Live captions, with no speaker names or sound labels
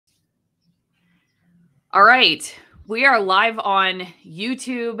All right. We are live on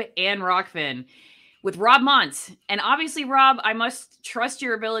YouTube and ROKFIN with Rob Montz. And obviously, Rob, I must trust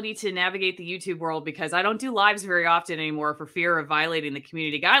your ability to navigate the YouTube world because I don't do lives very often anymore for fear of violating the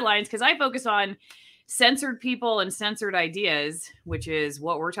community guidelines because I focus on censored people and censored ideas, which is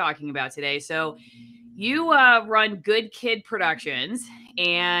what we're talking about today. So you run Good Kid Productions,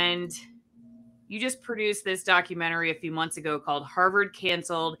 and you just produced this documentary a few months ago called Harvard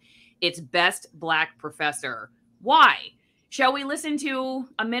Canceled Its Best Black Professor. Why? Shall we listen to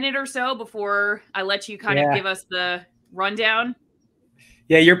a minute or so before I let you kind of give us the rundown?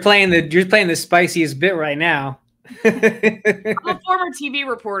 Yeah, you're playing the spiciest bit right now. I'm a former TV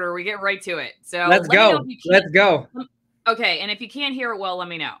reporter. We get right to it. So let's go. Let's go. Okay, and if you can't hear it well, let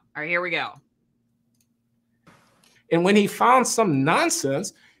me know. All right, here we go. And when he found some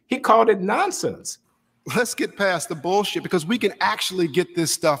nonsense, he called it nonsense. Let's get past the bullshit because we can actually get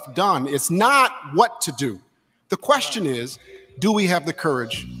this stuff done. It's not what to do. The question is, do we have the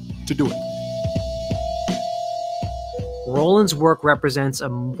courage to do it? Roland's work represents a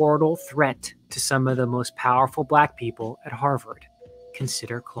mortal threat to some of the most powerful Black people at Harvard.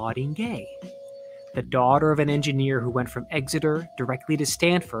 Consider Claudine Gay, the daughter of an engineer who went from Exeter directly to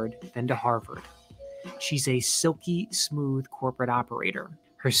Stanford, then to Harvard. She's a silky smooth corporate operator.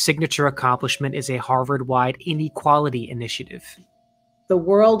 Her signature accomplishment is a Harvard-wide inequality initiative. The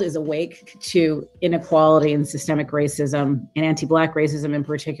world is awake to inequality and systemic racism, and anti-Black racism in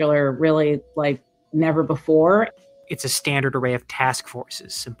particular, really like never before. It's a standard array of task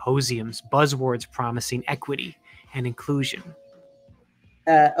forces, symposiums, buzzwords promising equity and inclusion.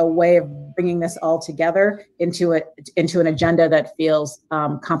 A way of bringing this all together into an agenda that feels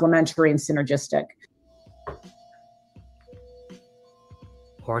complementary and synergistic.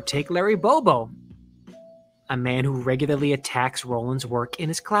 Or take Larry Bobo, a man who regularly attacks Roland's work in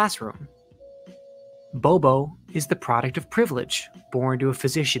his classroom. Bobo is the product of privilege, born to a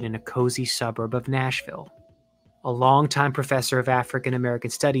physician in a cozy suburb of Nashville. A longtime professor of African American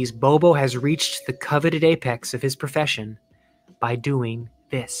studies, Bobo has reached the coveted apex of his profession by doing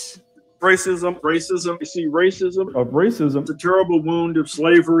this. Racism. You see, racism. It's a terrible wound of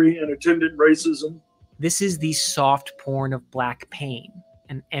slavery and attendant racism. This is the soft porn of Black pain,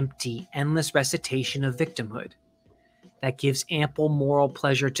 an empty, endless recitation of victimhood that gives ample moral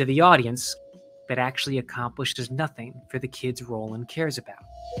pleasure to the audience, but actually accomplishes nothing for the kids Roland cares about.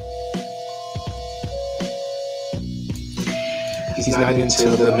 He's not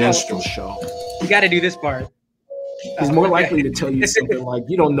into the minstrel show. You got to do this part. He's more likely to tell you something like,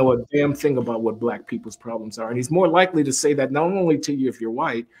 you don't know a damn thing about what Black people's problems are. And he's more likely to say that not only to you if you're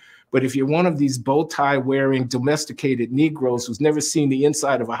white, but if you're one of these bow tie wearing domesticated Negroes who's never seen the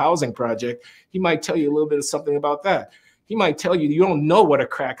inside of a housing project, he might tell you a little bit of something about that. He might tell you you don't know what a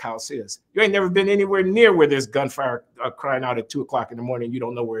crack house is. You ain't never been anywhere near where there's gunfire crying out at 2 o'clock in the morning. You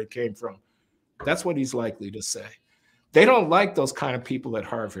don't know where it came from. That's what he's likely to say. They don't like those kind of people at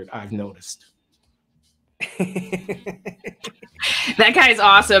Harvard, I've noticed. That guy's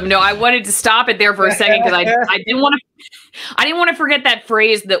awesome. No, I wanted to stop it there for a second because I didn't want to forget that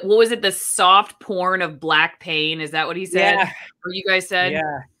phrase. That what was it? The soft porn of Black pain. Is that what he said? Yeah. Or you guys said?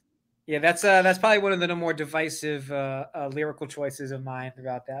 Yeah. That's probably one of the more divisive lyrical choices of mine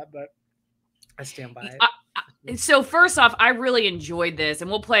about that, but I stand by it. So first off, I really enjoyed this, and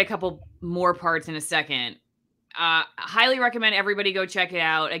we'll play a couple more parts in a second. Highly recommend everybody go check it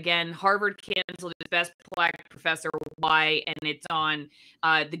out. Again, Harvard Canceled Its Best Black Professor. Why? And it's on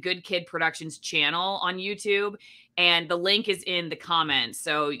the Good Kid Productions channel on YouTube. And the link is in the comments.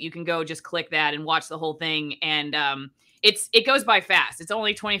 So you can go just click that and watch the whole thing. And it goes by fast. It's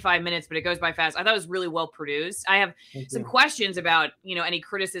only 25 minutes, but it goes by fast. I thought it was really well produced. I have some questions about, any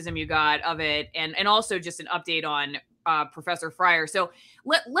criticism you got of it, and also just an update on Professor Fryer. So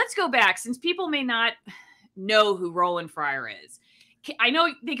let's go back, since people may not know who Roland Fryer is. I know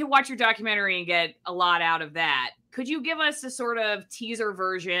they could watch your documentary and get a lot out of that. Could you give us a sort of teaser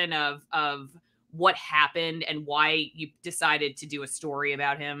version of what happened and why you decided to do a story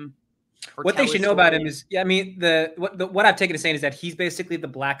about him? What they should know about him is, what I've taken to saying is that he's basically the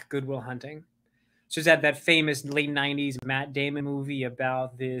Black Good Will Hunting. So it's that famous late 90s Matt Damon movie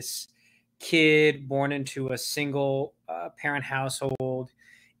about this kid born into a single parent household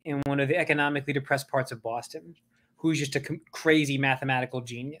in one of the economically depressed parts of Boston, who's just a crazy mathematical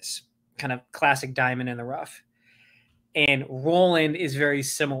genius, kind of classic diamond in the rough. And Roland is very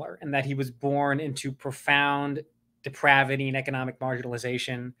similar in that he was born into profound depravity and economic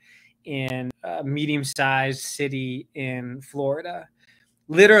marginalization in a medium-sized city in Florida.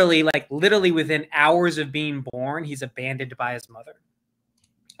 Literally within hours of being born, he's abandoned by his mother,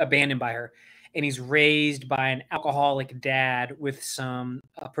 abandoned by her. and he's raised by an alcoholic dad with some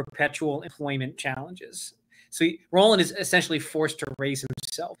perpetual employment challenges. So Roland is essentially forced to raise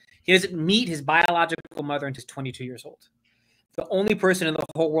himself. He doesn't meet his biological mother until he's 22 years old. The only person in the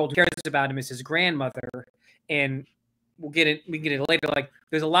whole world who cares about him is his grandmother, and we can get it later. Like,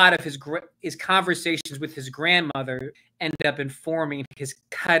 there's a lot of his conversations with his grandmother end up informing his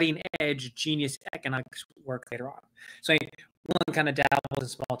cutting edge genius economics work later on. So Roland kind of dabbles in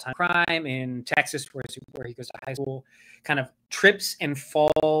small time crime in Texas, where he goes to high school, kind of trips and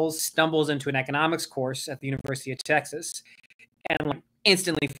falls, stumbles into an economics course at the University of Texas, and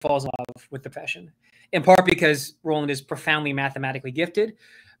instantly falls in love with the profession. In part because Roland is profoundly mathematically gifted,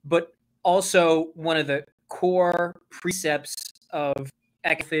 but also one of the core precepts of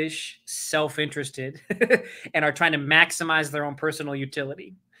economists, self-interested, and are trying to maximize their own personal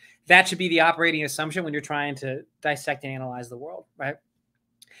utility. That should be the operating assumption when you're trying to dissect and analyze the world, right?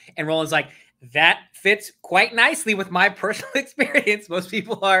 And Roland's like, that fits quite nicely with my personal experience. Most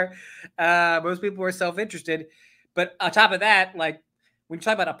people are self-interested, but on top of that, like, when you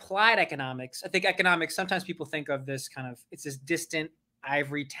talk about applied economics, I think economics, sometimes people think of this kind of, it's this distant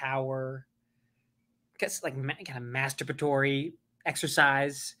ivory tower, I guess, like kind of masturbatory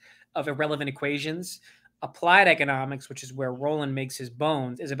exercise of irrelevant equations. Applied economics, which is where Roland makes his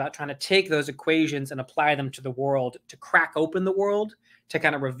bones, is about trying to take those equations and apply them to the world, to crack open the world, to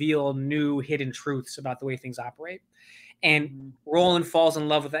kind of reveal new hidden truths about the way things operate. And Roland falls in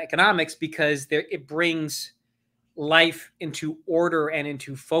love with economics because it brings life into order and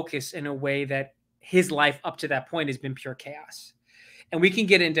into focus in a way that his life up to that point has been pure chaos. And we can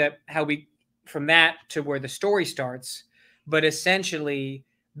get into how from that to where the story starts, but essentially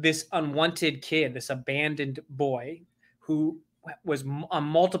this unwanted kid, this abandoned boy who was on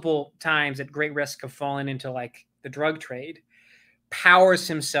multiple times at great risk of falling into like the drug trade, powers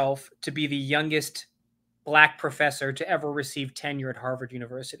himself to be the youngest Black professor to ever receive tenure at Harvard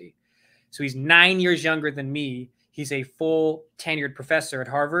University. So he's 9 years younger than me. He's a full tenured professor at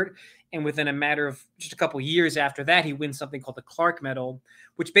Harvard. And within a matter of just a couple of years after that, he wins something called the Clark Medal,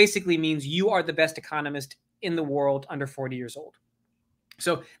 which basically means you are the best economist in the world under 40 years old.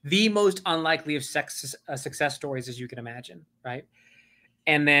 So the most unlikely of success stories, as you can imagine, right?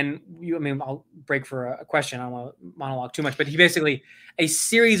 And then I'll break for a question. I don't want to monologue too much, but a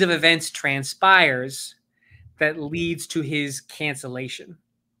series of events transpires that leads to his cancellation.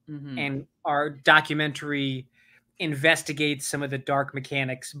 Mm-hmm. And our documentary investigates some of the dark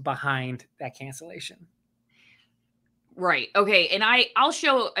mechanics behind that cancellation. Right. Okay. And I'll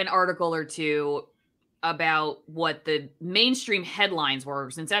show an article or two about what the mainstream headlines were,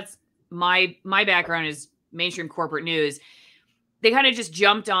 since that's my background is mainstream corporate news. They kind of just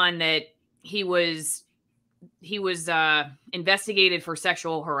jumped on that he was investigated for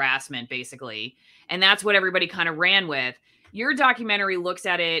sexual harassment, basically. And that's what everybody kind of ran with. Your documentary looks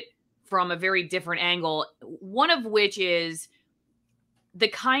at it from a very different angle, one of which is the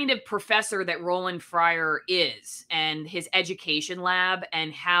kind of professor that Roland Fryer is and his education lab,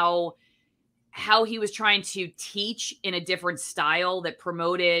 and how he was trying to teach in a different style that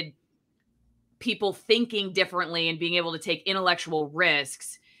promoted people thinking differently and being able to take intellectual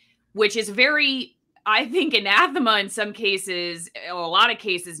risks, which is very, I think, anathema in some cases, a lot of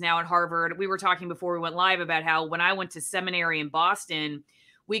cases now at Harvard. We were talking before we went live about how when I went to seminary in Boston,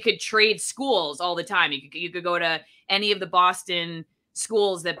 we could trade schools all the time. You could go to any of the Boston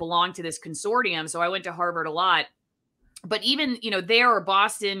schools that belong to this consortium. So I went to Harvard a lot. But even, there, or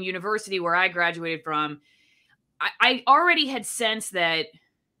Boston University, where I graduated from, I already had sensed that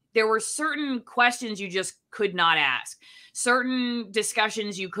there were certain questions you just could not ask, certain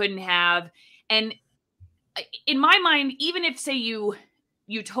discussions you couldn't have. And in my mind, even if, say, you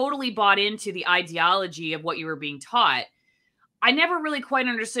totally bought into the ideology of what you were being taught, I never really quite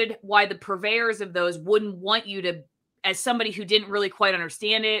understood why the purveyors of those wouldn't want you to, as somebody who didn't really quite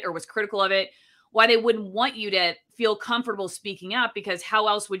understand it or was critical of it, why they wouldn't want you to feel comfortable speaking up, because how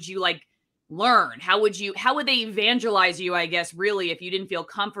else would you learn? How would they evangelize you, I guess, really, if you didn't feel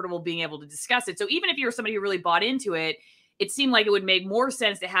comfortable being able to discuss it? So even if you're somebody who really bought into it, it seemed like it would make more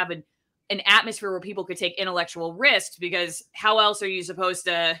sense to have an atmosphere where people could take intellectual risks, because how else are you supposed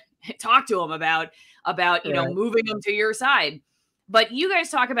to talk to them about moving them to your side? But you guys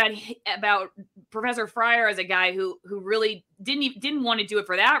talk about Professor Fryer as a guy who really didn't want to do it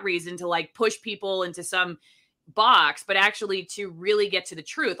for that reason, to push people into some box, but actually to really get to the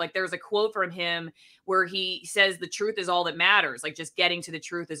truth. There's a quote from him where he says the truth is all that matters. Just getting to the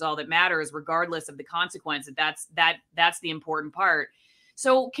truth is all that matters, regardless of the consequence. That's the important part.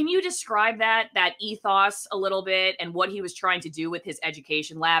 So can you describe that ethos a little bit, and what he was trying to do with his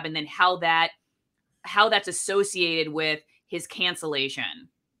education lab, and then how that how that's associated with his cancellation.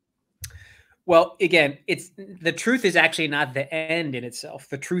 Well, again, the truth is actually not the end in itself.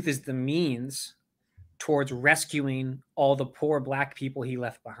 The truth is the means towards rescuing all the poor Black people he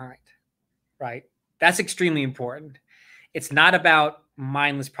left behind, right? That's extremely important. It's not about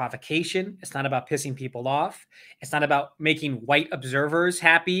mindless provocation. It's not about pissing people off. It's not about making white observers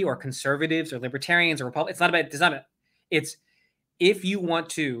happy or conservatives or libertarians or Republicans. It's not about. It's if you want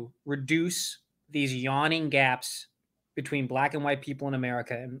to reduce these yawning gaps between Black and white people in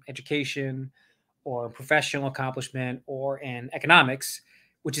America in education or professional accomplishment or in economics,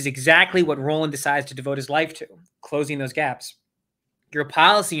 which is exactly what Roland decides to devote his life to, closing those gaps, your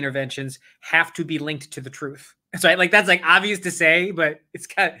policy interventions have to be linked to the truth. That's right. Like, that's like obvious to say, but it's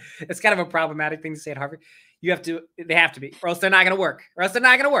kind of a problematic thing to say at Harvard. They have to be, or else they're not going to work, right? They're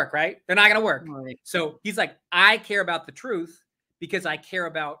not going to work. Right. So he's like, I care about the truth because I care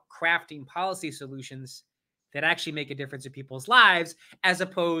about crafting policy solutions that actually make a difference in people's lives, as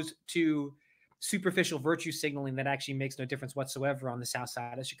opposed to superficial virtue signaling that actually makes no difference whatsoever on the south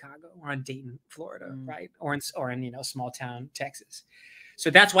side of Chicago or on Dayton, Florida, right? Or in small town Texas. So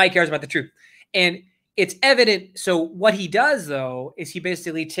that's why he cares about the truth. And it's evident. So what he does, though, is he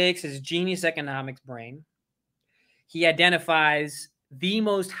basically takes his genius economics brain. He identifies the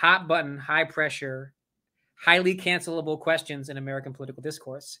most hot button, high pressure, highly cancelable questions in American political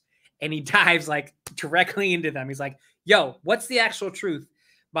discourse. And he dives like directly into them. He's like, yo, what's the actual truth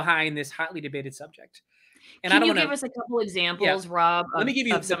behind this hotly debated subject? And Can you give us a couple examples, Rob? Let me give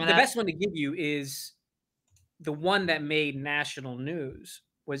you the best one to give you is the one that made national news.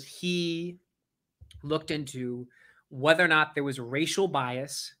 Was he looked into whether or not there was racial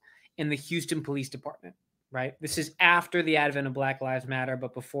bias in the Houston Police Department, right? This is after the advent of Black Lives Matter,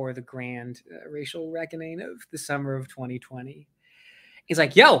 but before the grand racial reckoning of the summer of 2020. He's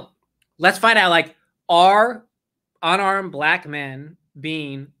like, yo, let's find out, like, are unarmed Black men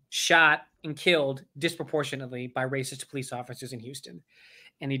being shot and killed disproportionately by racist police officers in Houston?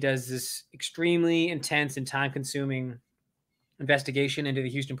 And he does this extremely intense and time-consuming investigation into the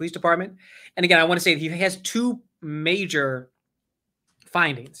Houston Police Department. And again, I want to say that he has two major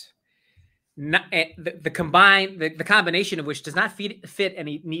findings. The combination of which does not fit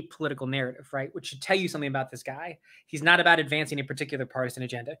any neat political narrative, right? Which should tell you something about this guy. He's not about advancing a particular partisan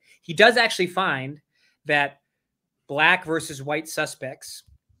agenda. He does actually find that Black versus white suspects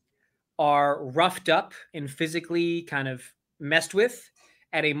are roughed up and physically kind of messed with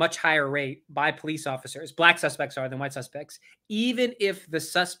at a much higher rate by police officers. Black suspects are than white suspects, even if the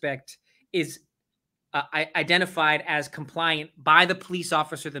suspect is identified as compliant by the police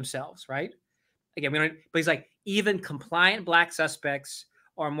officer themselves, right? Again, but he's like, even compliant Black suspects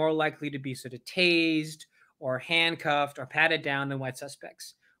are more likely to be sort of tased or handcuffed or patted down than white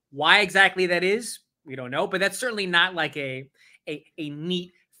suspects. Why exactly that is, we don't know, but that's certainly not like a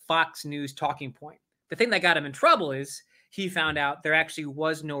neat Fox News talking point. The thing that got him in trouble is he found out there actually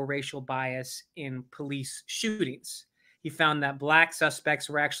was no racial bias in police shootings. He found that Black suspects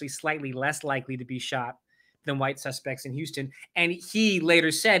were actually slightly less likely to be shot than white suspects in Houston. And he later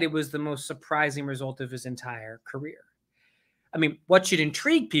said it was the most surprising result of his entire career. I mean, what should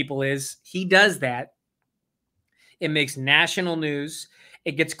intrigue people is he does that. It makes national news.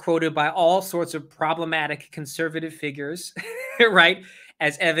 It gets quoted by all sorts of problematic conservative figures, right?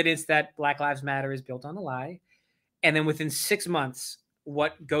 As evidence that Black Lives Matter is built on a lie. And then within 6 months,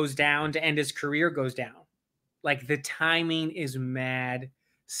 what goes down to end his career goes down. Like, the timing is mad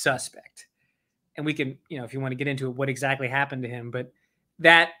suspect. And we can, if you want to get into it, what exactly happened to him. But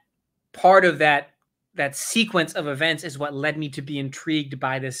that part of that sequence of events is what led me to be intrigued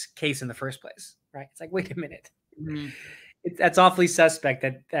by this case in the first place, right? It's like, wait a minute. Mm-hmm. That's awfully suspect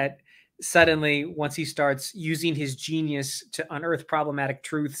that suddenly, once he starts using his genius to unearth problematic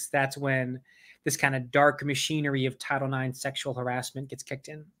truths, that's when this kind of dark machinery of Title IX sexual harassment gets kicked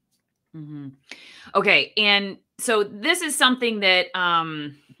in. Mm-hmm. Okay. And so this is something that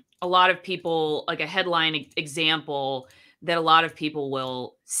a lot of people, like a headline example that a lot of people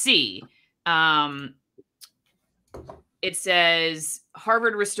will see. It says,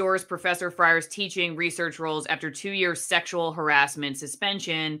 Harvard restores Professor Fryer's teaching research roles after 2-year sexual harassment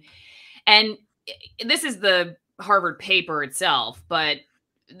suspension. And this is the Harvard paper itself, but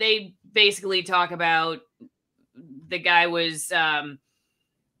they basically talk about the guy was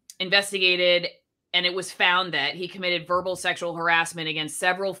investigated, and it was found that he committed verbal sexual harassment against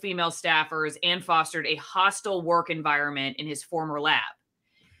several female staffers and fostered a hostile work environment in his former lab.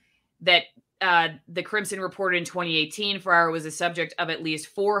 That the Crimson reported in 2018, Fryer was the subject of at least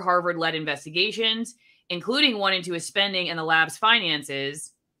 4 Harvard-led investigations, including one into his spending and the lab's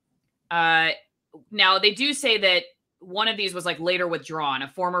finances. now they do say that one of these was like later withdrawn. A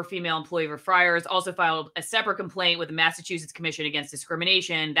former female employee of Fryer's also filed a separate complaint with the Massachusetts Commission Against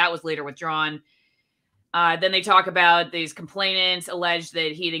Discrimination. That was later withdrawn. Then they talk about these complainants alleged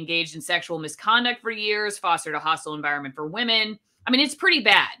that he had engaged in sexual misconduct for years, fostered a hostile environment for women. I mean, it's pretty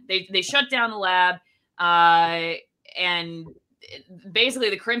bad. They shut down the lab, and basically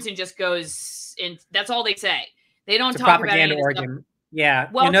the Crimson just goes in. That's all they say. They don't talk about any organ. Yeah.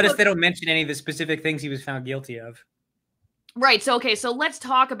 Well, you notice they don't mention any of the specific things he was found guilty of. Right. So okay. So let's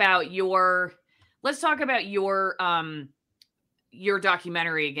talk about your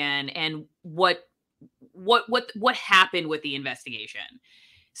documentary again, and what happened with the investigation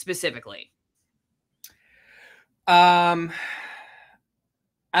specifically. I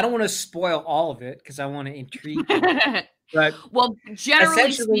don't want to spoil all of it because I want to intrigue you. But well,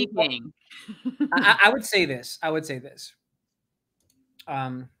 generally speaking, I would say this.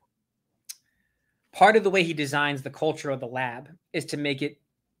 Part of the way he designs the culture of the lab is to make it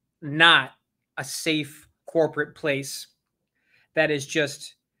not a safe corporate place that is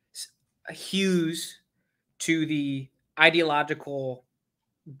just hews to the ideological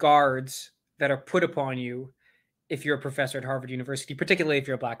guards that are put upon you if you're a professor at Harvard University, particularly if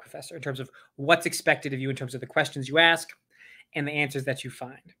you're a Black professor, in terms of what's expected of you, in terms of the questions you ask and the answers that you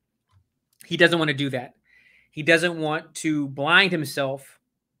find. He doesn't want to do that. He doesn't want to blind himself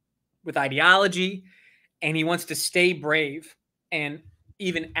with ideology, and he wants to stay brave. And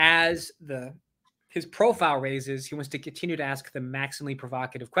even as his profile raises, he wants to continue to ask the maximally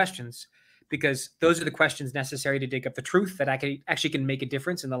provocative questions, because those are the questions necessary to dig up the truth that actually can make a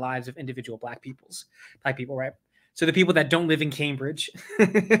difference in the lives of individual Black people, right? So the people that don't live in Cambridge,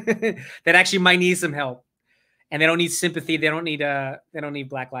 that actually might need some help, and they don't need sympathy. They don't need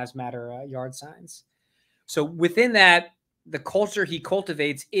Black Lives Matter yard signs. So within that, the culture he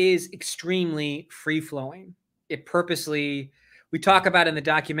cultivates is extremely free-flowing. It purposely, we talk about in the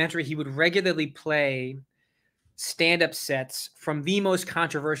documentary, he would regularly play stand-up sets from the most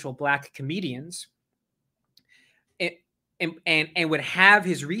controversial Black comedians, and would have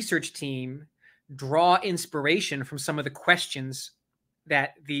his research team draw inspiration from some of the questions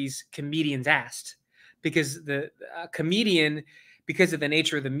that these comedians asked. Because the comedian, because of the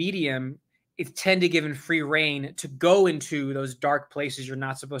nature of the medium, it tend to given free rein to go into those dark places you're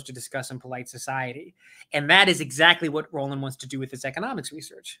not supposed to discuss in polite society. And that is exactly what Roland wants to do with his economics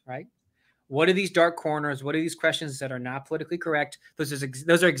research, right? What are these dark corners? What are these questions that are not politically correct? Those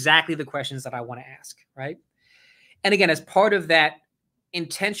are exactly the questions that I want to ask, right? And again, as part of that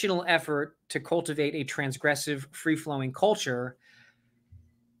intentional effort to cultivate a transgressive, free-flowing culture,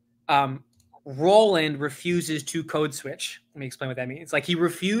 Roland refuses to code switch. Let me explain what that means. Like, he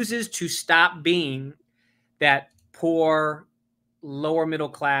refuses to stop being that poor, lower middle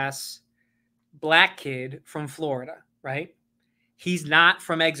class Black kid from Florida, right? He's not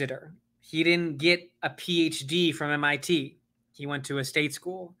from Exeter. He didn't get a PhD from MIT. He went to a state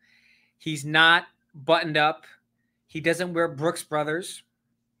school. He's not buttoned up. He doesn't wear Brooks Brothers.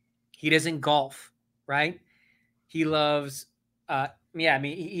 He doesn't golf, right? He loves,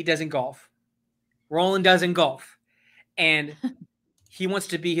 he doesn't golf. Roland doesn't golf. And he wants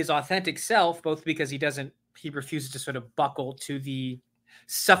to be his authentic self, both because he refuses to sort of buckle to the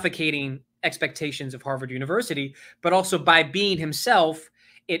suffocating expectations of Harvard University, but also by being himself,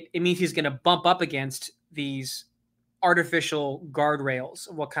 it means he's going to bump up against these artificial guardrails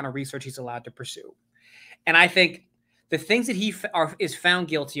of what kind of research he's allowed to pursue. And I think the things that he is found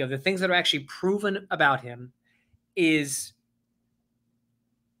guilty of, the things that are actually proven about him, is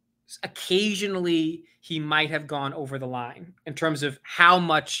occasionally he might have gone over the line in terms of how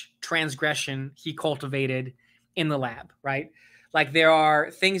much transgression he cultivated in the lab, right? Like, there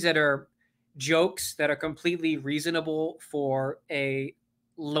are things that are jokes that are completely reasonable for a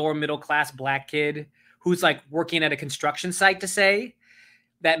lower middle class Black kid who's like working at a construction site to say,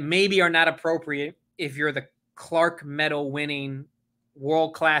 that maybe are not appropriate if you're the Clark Medal winning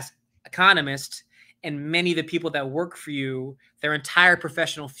world-class economist, and many of the people that work for you, their entire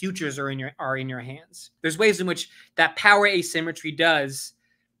professional futures are in your hands. There's ways in which that power asymmetry does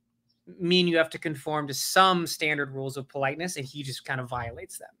mean you have to conform to some standard rules of politeness, and he just kind of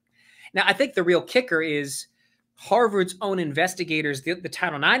violates them. Now, I think the real kicker is Harvard's own investigators, the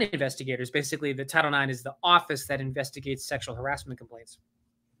Title IX investigators. Basically, the Title IX is the office that investigates sexual harassment complaints.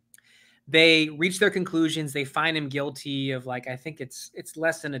 They reach their conclusions. They find him guilty of, like, I think it's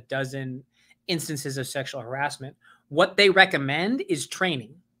less than a dozen instances of sexual harassment. What they recommend is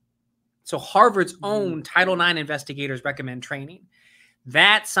training. So Harvard's own Title IX investigators recommend training.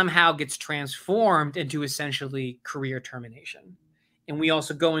 That somehow gets transformed into essentially career termination. And we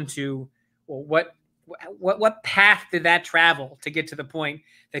also go into well, what path did that travel to get to the point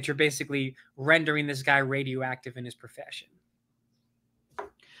that you're basically rendering this guy radioactive in his profession?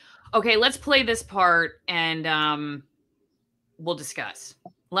 Okay, let's play this part and we'll discuss.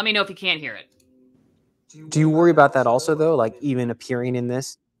 Let me know if you can't hear it. Do you worry about that also, though, like even appearing in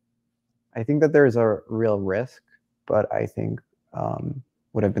this? I think that there's a real risk, but I think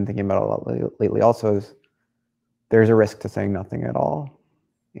what I've been thinking about a lot lately also is there's a risk to saying nothing at all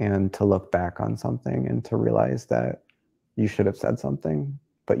and to look back on something and to realize that you should have said something,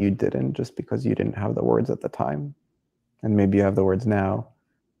 but you didn't just because you didn't have the words at the time. And maybe you have the words now,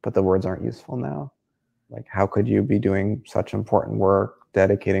 but the words aren't useful now. Like, how could you be doing such important work,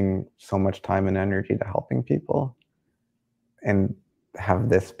 dedicating so much time and energy to helping people, and have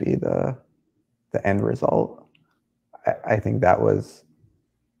this be the end result? I think that was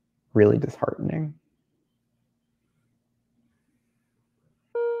really disheartening.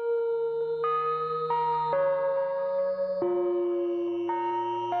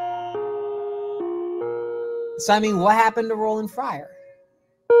 So, I mean, what happened to Roland Fryer?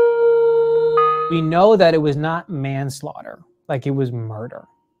 We know that it was not manslaughter, like it was murder.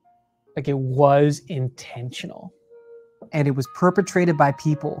 Like it was intentional. And it was perpetrated by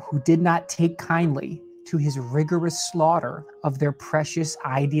people who did not take kindly to his rigorous slaughter of their precious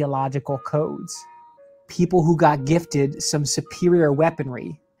ideological codes. People who got gifted some superior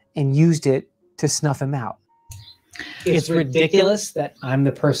weaponry and used it to snuff him out. It's ridiculous that I'm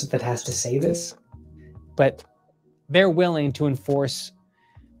the person that has to say this, but they're willing to enforce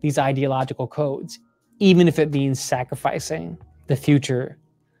these ideological codes, even if it means sacrificing the future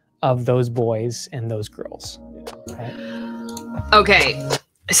of those boys and those girls. Okay,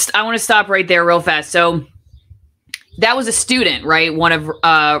 I want to stop right there real fast. So that was a student, right? One of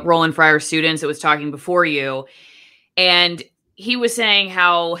Roland Fryer's students that was talking before you. And he was saying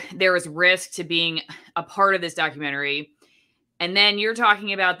how there was risk to being a part of this documentary. And then you're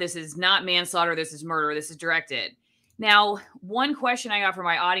talking about this is not manslaughter, this is murder, this is directed. Now, one question I got from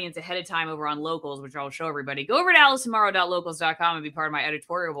my audience ahead of time over on Locals, which I'll show everybody, go over to alicetomorrow.locals.com and be part of my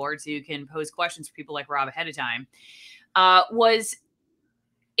editorial board so you can pose questions for people like Rob ahead of time, was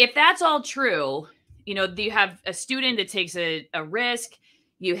if that's all true, you know, you have a student that takes a risk,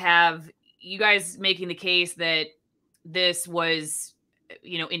 you have you guys making the case that this was,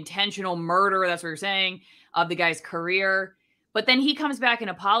 you know, intentional murder, that's what you're saying, of the guy's career. But then he comes back and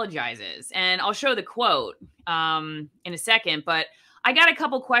apologizes. And I'll show the quote in a second. But I got a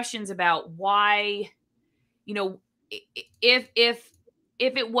couple questions about why, you know, if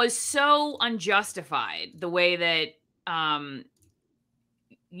it was so unjustified, the way that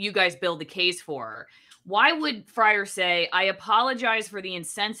you guys build the case for, why would Fryer say, I apologize for the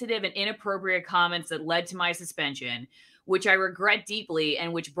insensitive and inappropriate comments that led to my suspension, which I regret deeply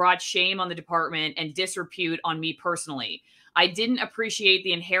and which brought shame on the department and disrepute on me personally. I didn't appreciate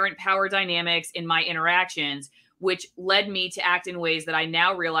the inherent power dynamics in my interactions, which led me to act in ways that I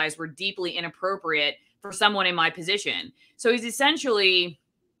now realize were deeply inappropriate for someone in my position. So he's essentially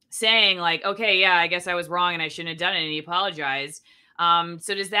saying like, okay, yeah, I guess I was wrong and I shouldn't have done it. And he apologized.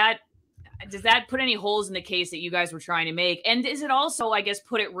 So does that put any holes in the case that you guys were trying to make? And is it also, I guess,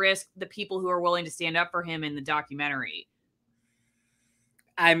 put at risk the people who are willing to stand up for him in the documentary?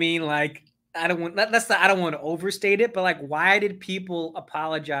 I mean, like, I don't want to overstate it, but like, why did people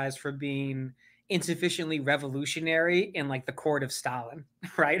apologize for being insufficiently revolutionary in like the court of Stalin?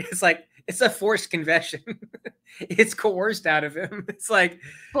 Right? It's like, it's a forced confession. It's coerced out of him. It's like,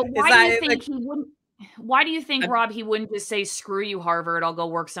 but why do you think he wouldn't? Why do you think, Rob, he wouldn't just say, screw you, Harvard, I'll go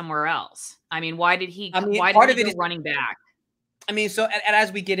work somewhere else? I mean, why did he why did he go running back? I mean, so and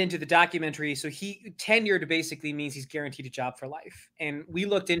as we get into the documentary, so he tenured basically means he's guaranteed a job for life. And we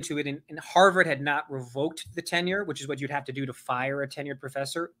looked into it, and Harvard had not revoked the tenure, which is what you'd have to do to fire a tenured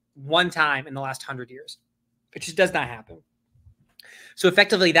professor, one time in the last 100 years. It just does not happen. So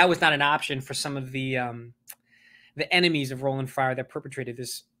effectively, that was not an option for some of the enemies of Roland Fryer that perpetrated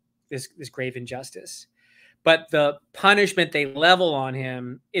this grave injustice. But the punishment they level on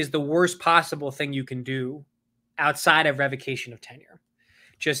him is the worst possible thing you can do outside of revocation of tenure.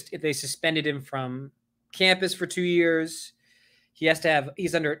 Just if they suspended him from campus for 2 years, he's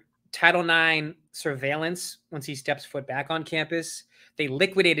under Title IX surveillance once he steps foot back on campus. They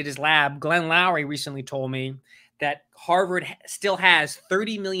liquidated his lab. Glenn Lowry recently told me that Harvard still has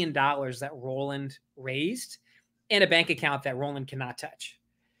 $30 million that Roland raised in a bank account that Roland cannot touch.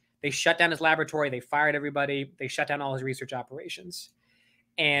 They shut down his laboratory. They fired everybody. They shut down all his research operations.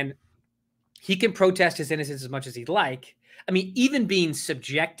 And he can protest his innocence as much as he'd like. I mean, even being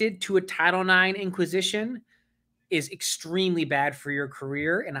subjected to a Title IX inquisition is extremely bad for your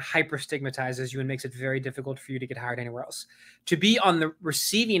career and hyper stigmatizes you and makes it very difficult for you to get hired anywhere else. To be on the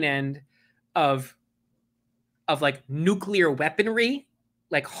receiving end of like nuclear weaponry,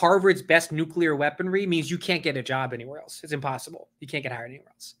 like Harvard's best nuclear weaponry, means you can't get a job anywhere else. It's impossible. You can't get hired anywhere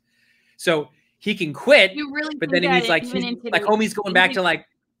else. So he can quit, but then it means like homie's going back to like,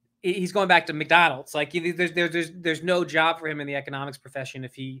 he's going back to McDonald's. Like there's no job for him in the economics profession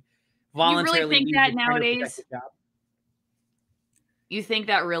if he voluntarily leaves that nowadays. You think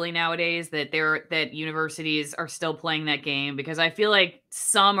that really nowadays that universities are still playing that game? Because I feel like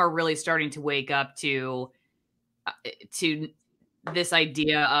some are really starting to wake up to this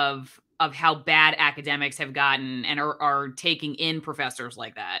idea of how bad academics have gotten and are taking in professors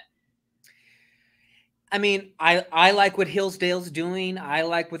like that. I mean, I like what Hillsdale's doing. I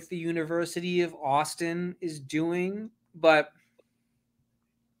like what the University of Austin is doing, but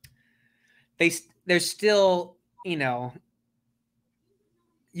there's still, you know,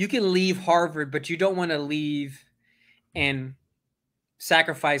 you can leave Harvard, but you don't want to leave and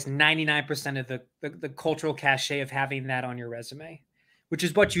sacrifice 99% of the cultural cachet of having that on your resume, which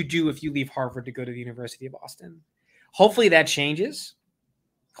is what you do if you leave Harvard to go to the University of Austin. Hopefully that changes.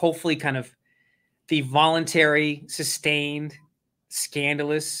 Hopefully kind of the voluntary, sustained,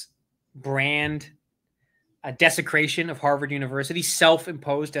 scandalous brand desecration of Harvard University,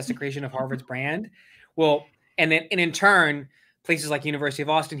 self-imposed desecration of Harvard's brand will, and in turn, places like University of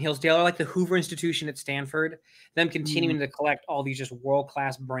Austin, Hillsdale, or like the Hoover Institution at Stanford, them continuing to collect all these just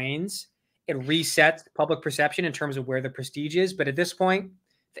world-class brains, it resets public perception in terms of where the prestige is. But at this point,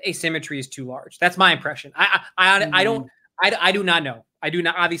 the asymmetry is too large. That's my impression. I do not know.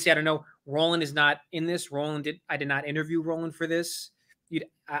 Obviously, I don't know. Roland is not in this. I did not interview Roland for this.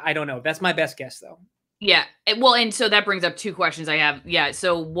 I don't know. That's my best guess, though. Yeah. Well, and so that brings up two questions I have. Yeah.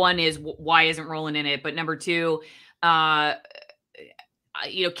 So one is, why isn't Roland in it? But number two,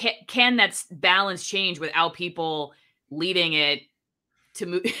 you know, can that balance change without people leading it to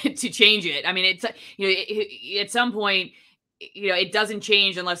move to change it? I mean, it's, you know, at some point, you know, it doesn't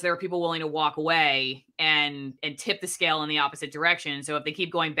change unless there are people willing to walk away and tip the scale in the opposite direction. So if they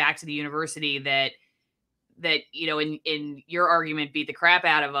keep going back to the university that, you know, in your argument, beat the crap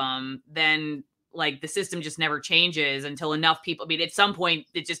out of them, then like the system just never changes until enough people, I mean, at some point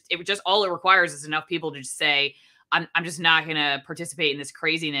it just all it requires is enough people to just say, I'm just not going to participate in this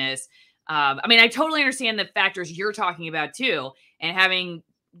craziness. I mean, I totally understand the factors you're talking about too. And having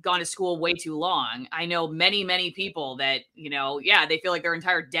gone to school way too long, I know many, many people that, you know, yeah, they feel like their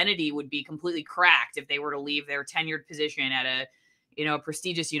entire identity would be completely cracked if they were to leave their tenured position at a, you know, a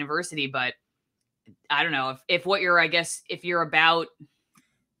prestigious university. But I don't know if what you're, I guess, if you're about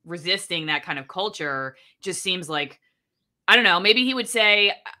resisting that kind of culture, just seems like, I don't know, maybe he would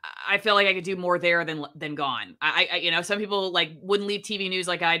say, I feel like I could do more there than gone. I you know, some people like wouldn't leave TV news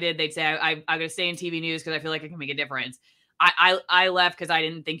like I did. They'd say, I'm going to stay in TV news because I feel like I can make a difference. I left because I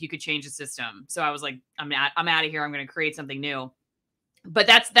didn't think you could change the system. So I was like, I'm out of here. I'm going to create something new. But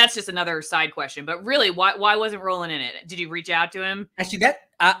that's just another side question. But really, why wasn't Roland in it? Did you reach out to him? Actually,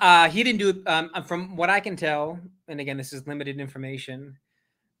 that he didn't do it. From what I can tell, and again, this is limited information,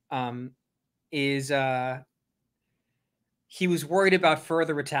 is he was worried about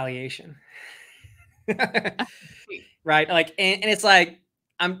further retaliation. Right? Like, and it's like,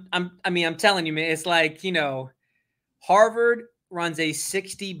 I'm telling you, man, it's like, you know, Harvard runs a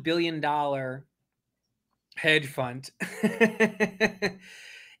 $60 billion hedge fund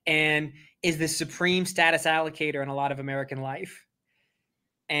and is the supreme status allocator in a lot of American life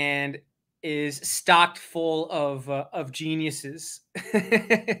and is stocked full of geniuses.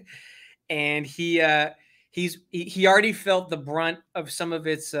 And he already felt the brunt of some of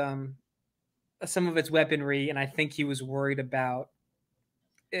its weaponry, and I think he was worried about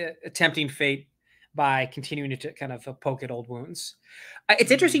tempting fate by continuing to kind of poke at old wounds.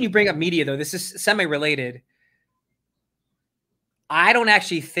 It's interesting you bring up media, though. This is semi-related. I don't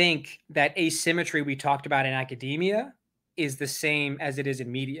actually think that asymmetry we talked about in academia is the same as it is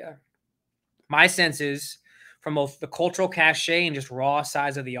in media. My sense is, from both the cultural cachet and just raw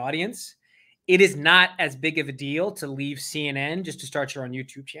size of the audience, it is not as big of a deal to leave CNN just to start your own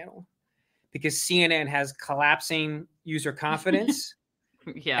YouTube channel, because CNN has collapsing user confidence,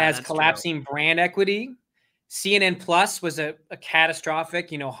 has collapsing brand equity. CNN Plus was a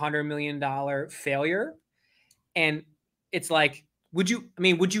catastrophic, you know, $100 million failure. And it's like, would you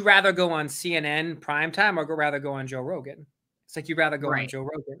rather go on CNN primetime or rather go on Joe Rogan? It's like, you'd rather go on Joe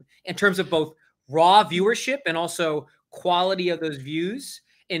Rogan in terms of both raw viewership and also quality of those views.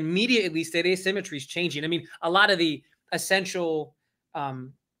 In media, at least, that asymmetry is changing. I mean, a lot of the essential,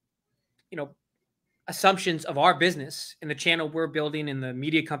 you know, assumptions of our business and the channel we're building and the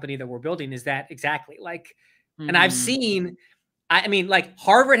media company that we're building is that exactly like, and I've seen, I mean, like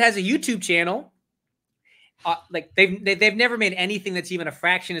Harvard has a YouTube channel. Like they've never made anything that's even a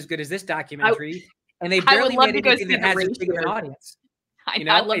fraction as good as this documentary, and they barely made anything that has as big of an audience. I'd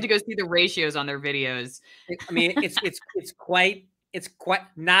love to go see the ratios on their videos. I mean, it's quite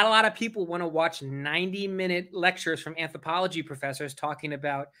not a lot of people want to watch 90-minute lectures from anthropology professors talking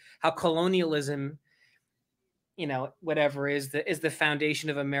about how colonialism, you know, whatever is the foundation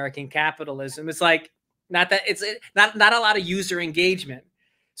of American capitalism. It's like not a lot of user engagement.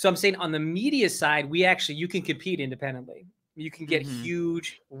 So I'm saying on the media side, you can compete independently. You can get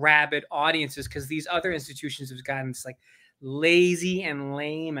huge, rabid audiences because these other institutions have gotten like lazy and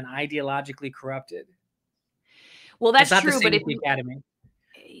lame and ideologically corrupted. Well, that's true, but if the academy,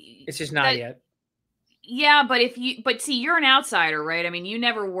 it's just not yet. Yeah, but see, you're an outsider, right? I mean, you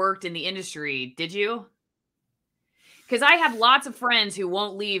never worked in the industry, did you? Because I have lots of friends who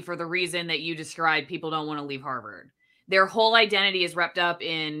won't leave for the reason that you described. People don't want to leave Harvard. Their whole identity is wrapped up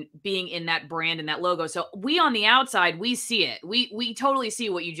in being in that brand and that logo. So we on the outside, we see it. We totally see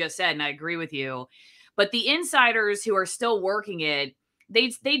what you just said, and I agree with you. But the insiders who are still working it, they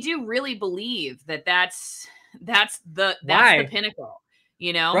do really believe that that's the pinnacle.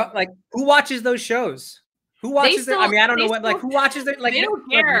 You know, bro, like who watches those shows? Who watches it? I mean, I don't know what like who watches it. Like they don't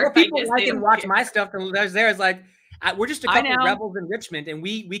care. More people like and watch my stuff than there's like we're just a couple rebels in Richmond, and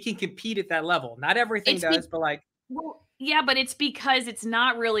we can compete at that level. Not everything does, but like. Well, yeah, but it's because it's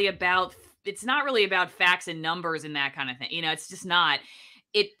not really about facts and numbers and that kind of thing. You know, it's just not.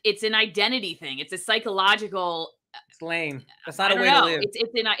 It's an identity thing. It's a psychological. It's lame. That's not a way to live. It's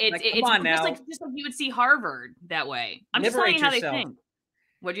just like you would see Harvard that way. I'm just telling you how they think.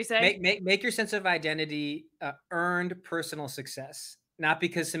 What'd you say? Make your sense of identity earned personal success. Not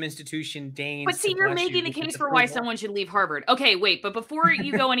because some institution deigns. But see, you're making the case for why someone should leave Harvard. Okay, wait, but before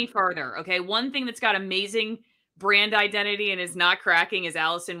you go any further, okay, one thing that's got amazing brand identity and is not cracking is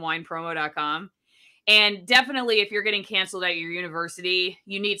AllisonWinePromo.com. And definitely, if you're getting canceled at your university,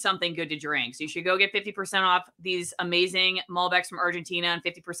 you need something good to drink. So you should go get 50% off these amazing Malbecs from Argentina and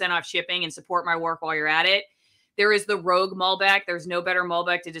 50% off shipping and support my work while you're at it. There is the Rogue Malbec. There's no better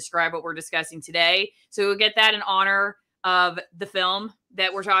Malbec to describe what we're discussing today. So you'll get that in honor of the film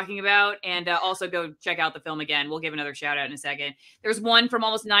that we're talking about. And also go check out the film again. We'll give another shout out in a second. There's one from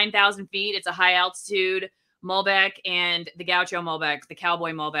almost 9,000 feet. It's a high altitude Malbec and the Gaucho Malbec, the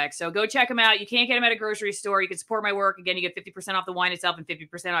Cowboy Malbec. So go check them out. You can't get them at a grocery store. You can support my work. Again, you get 50% off the wine itself and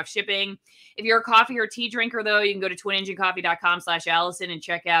 50% off shipping. If you're a coffee or tea drinker, though, you can go to twinenginecoffee.com/Allison and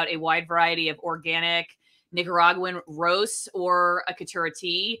check out a wide variety of organic Nicaraguan roasts or a Caturra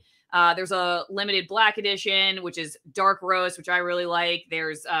tea. There's a limited black edition, which is dark roast, which I really like.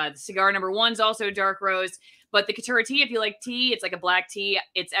 There's the cigar number one's also dark roast. But the Caturra tea, if you like tea, it's like a black tea.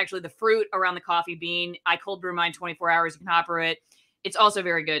 It's actually the fruit around the coffee bean. I cold brew mine 24 hours. You can hot brew it. It's also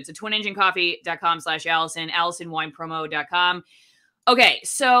very good. So twinenginecoffee.com/Allison, AllisonWinePromo.com. Okay,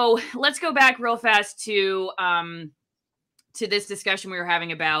 so let's go back real fast to this discussion we were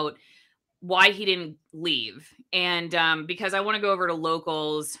having about why he didn't leave. And because I want to go over to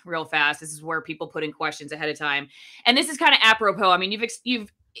locals real fast. This is where people put in questions ahead of time. And this is kind of apropos. I mean,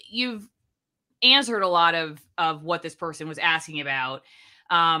 you've answered a lot of what this person was asking about.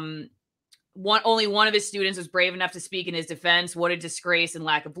 Only one of his students was brave enough to speak in his defense. What a disgrace and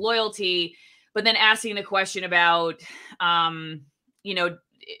lack of loyalty. But then asking the question about,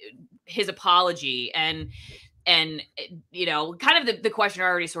 his apology and kind of the question I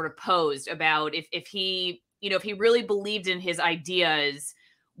already sort of posed about if he really believed in his ideas,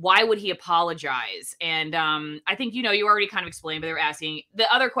 why would he apologize? And I think, you already kind of explained, but they were asking,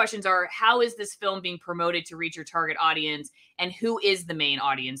 the other questions are, how is this film being promoted to reach your target audience? And who is the main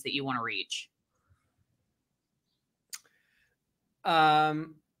audience that you want to reach? I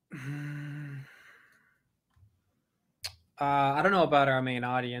don't know about our main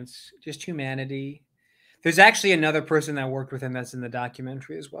audience, just humanity. There's actually another person that worked with him that's in the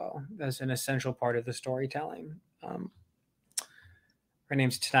documentary as well. That's an essential part of the storytelling. Her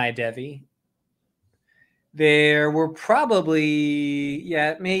name's Tanaya Devi. There were probably,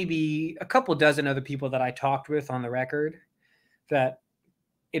 maybe a couple dozen other people that I talked with on the record that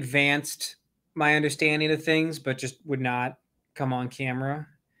advanced my understanding of things, but just would not come on camera.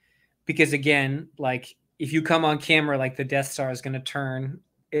 Because again, like if you come on camera, like the Death Star is going to turn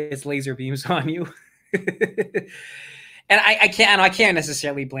its laser beams on you. And I can't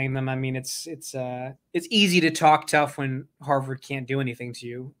necessarily blame them. I mean, it's easy to talk tough when Harvard can't do anything to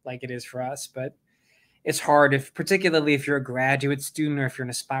you like it is for us, but it's hard particularly if you're a graduate student or if you're an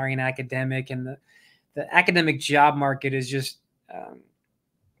aspiring academic and the academic job market is just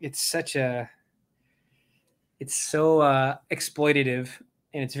it's so exploitative,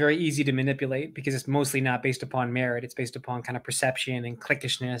 and it's very easy to manipulate because it's mostly not based upon merit. It's based upon kind of perception and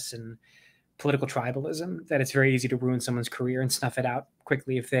cliquishness and political tribalism, that it's very easy to ruin someone's career and snuff it out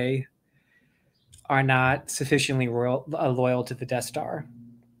quickly if they are not sufficiently loyal to the Death Star.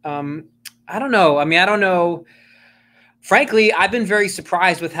 I don't know. I mean, I don't know. Frankly, I've been very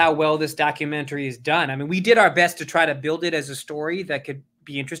surprised with how well this documentary is done. I mean, we did our best to try to build it as a story that could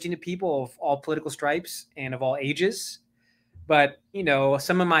be interesting to people of all political stripes and of all ages. But, you know,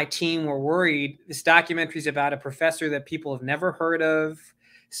 some of my team were worried. This documentary is about a professor that people have never heard of.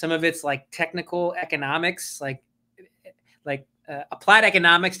 Some of it's like technical economics, like applied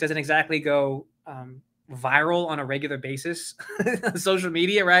economics doesn't exactly go viral on a regular basis on social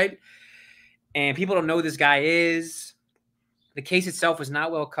media, right? And people don't know who this guy is. The case itself was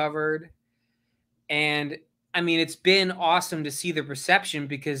not well covered. And I mean, it's been awesome to see the reception,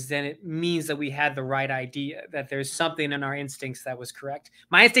 because then it means that we had the right idea, that there's something in our instincts that was correct.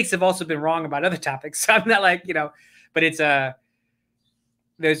 My instincts have also been wrong about other topics. So I'm not like, you know, but it's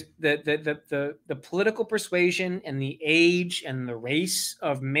there's the political persuasion and the age and the race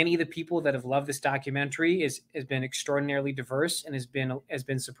of many of the people that have loved this documentary has been extraordinarily diverse and has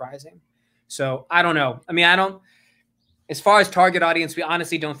been surprising. So I don't know. I mean, as far as target audience, we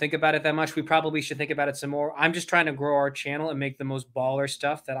honestly don't think about it that much. We probably should think about it some more. I'm just trying to grow our channel and make the most baller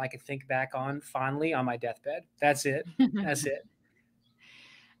stuff that I could think back on fondly on my deathbed. That's it. That's it.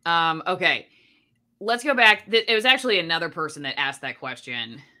 Okay. Let's go back. It was actually another person that asked that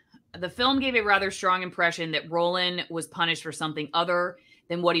question. The film gave a rather strong impression that Roland was punished for something other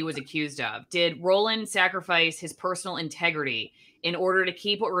than what he was accused of. Did Roland sacrifice his personal integrity in order to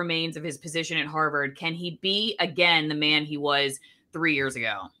keep what remains of his position at Harvard? Can he be again the man he was 3 years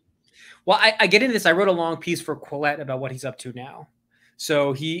ago? Well, I get into this. I wrote a long piece for Quillette about what he's up to now.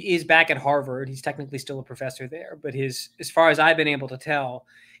 So he is back at Harvard. He's technically still a professor there, but as far as I've been able to tell,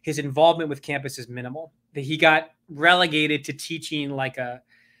 his involvement with campus is minimal. That he got relegated to teaching like a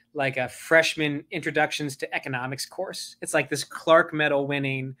freshman introductions to economics course. It's like this Clark Medal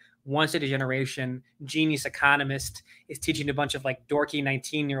winning, once in a generation genius economist is teaching a bunch of like dorky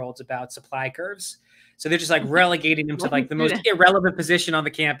 19-year-olds about supply curves. So they're just like relegating him to like the most irrelevant position on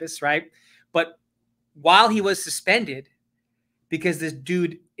the campus, right? But while he was suspended, because this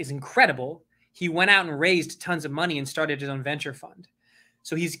dude is incredible, he went out and raised tons of money and started his own venture fund.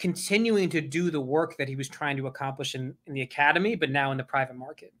 So he's continuing to do the work that he was trying to accomplish in the academy, but now in the private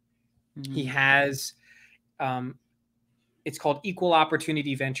market. Mm-hmm. He has, it's called Equal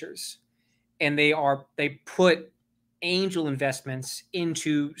Opportunity Ventures. And they put angel investments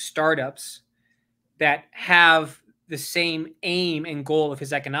into startups that have the same aim and goal of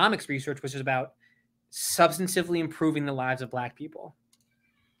his economics research, which is about substantively improving the lives of Black people.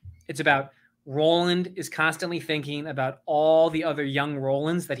 It's about Roland is constantly thinking about all the other young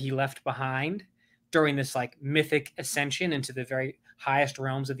Rolands that he left behind during this like mythic ascension into the very highest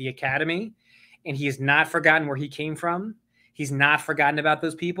realms of the academy. And he has not forgotten where he came from. He's not forgotten about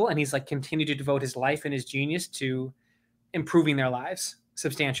those people. And he's like continued to devote his life and his genius to improving their lives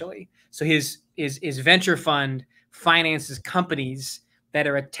substantially. So his venture fund finances companies that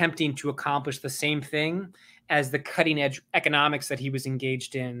are attempting to accomplish the same thing as the cutting edge economics that he was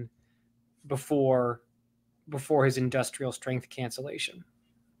engaged in before his industrial strength cancellation.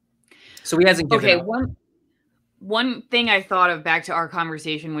 So he hasn't given up. One thing I thought of back to our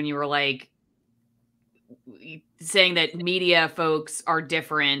conversation when you were like saying that media folks are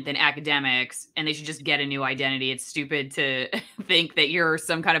different than academics and they should just get a new identity. It's stupid to think that you're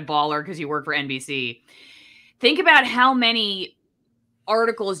some kind of baller because you work for NBC. Think about how many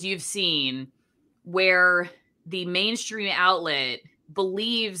articles you've seen where the mainstream outlet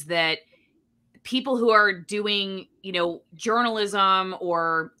believes that people who are doing, you know, journalism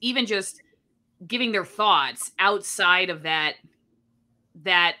or even just giving their thoughts outside of that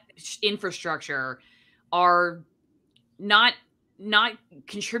infrastructure are not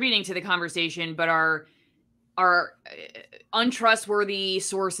contributing to the conversation, but are untrustworthy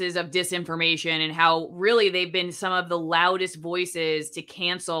sources of disinformation, and how really they've been some of the loudest voices to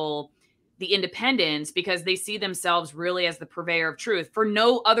cancel the independents because they see themselves really as the purveyor of truth for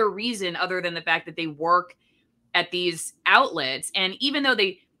no other reason other than the fact that they work at these outlets. And even though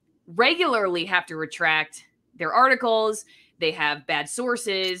they regularly have to retract their articles, they have bad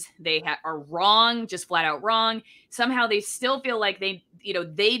sources, they are wrong, just flat out wrong, somehow they still feel like they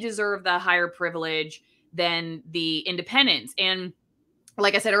deserve the higher privilege than the independents. And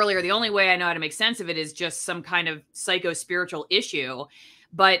like I said earlier, the only way I know how to make sense of it is just some kind of psycho-spiritual issue.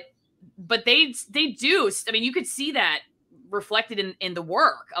 But but they do. I mean, you could see that reflected in the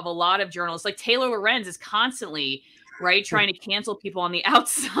work of a lot of journalists. Like Taylor Lorenz is constantly trying to cancel people on the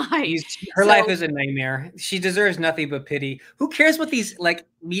outside. Her life is a nightmare. She deserves nothing but pity. Who cares what these like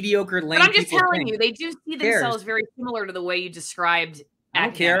mediocre lame But I'm just people telling think? you, they do see themselves very similar to the way you described. I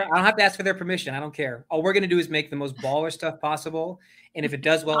don't care. I don't have to ask for their permission. I don't care. All we're gonna do is make the most baller stuff possible, and if it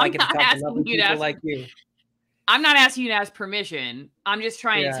does well, I get to talk to lovely people like you. I'm not asking you to ask permission. I'm just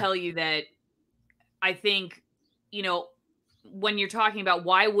trying to tell you that I think, you know, when you're talking about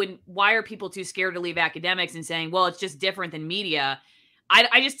why are people too scared to leave academics and saying, well, it's just different than media.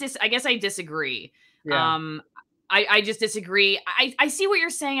 I guess I disagree. Yeah. I just disagree. I see what you're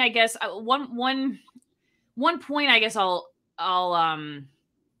saying. I guess one point I guess I'll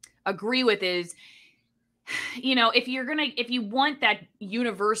agree with is, you know, if you want that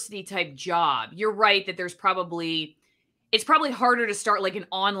university type job, you're right that it's probably harder to start like an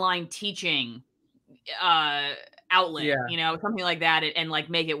online teaching outlet, you know, something like that, and like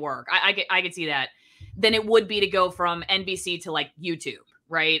make it work. I could see that. Than it would be to go from NBC to like YouTube,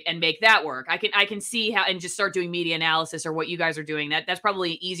 right, and make that work. I can see how, and just start doing media analysis or what you guys are doing. That's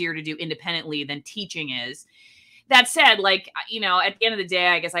probably easier to do independently than teaching is. That said, like, you know, at the end of the day,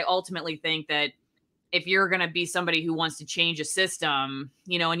 I guess I ultimately think that if you're going to be somebody who wants to change a system,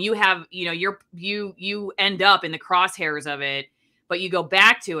 you know, and you have, you know, you end up in the crosshairs of it, but you go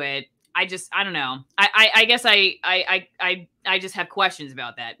back to it. I don't know. I guess I just have questions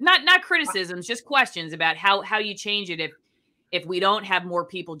about that. Not criticisms, just questions about how you change it if we don't have more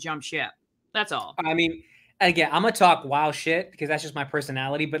people jump ship. That's all. I mean, again, I'm gonna talk wild shit because that's just my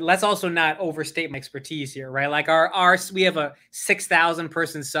personality, but let's also not overstate my expertise here, right? Like we have a 6,000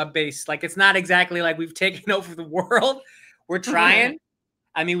 person sub base. Like it's not exactly like we've taken over the world. We're trying.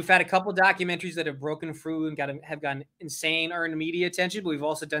 I mean, we've had a couple documentaries that have broken through and have gotten insane earned media attention, but we've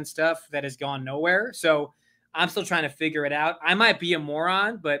also done stuff that has gone nowhere. So I'm still trying to figure it out. I might be a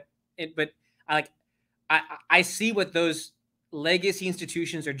moron, but I see what those legacy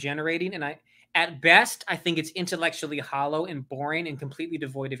institutions are generating, and at best, I think it's intellectually hollow and boring and completely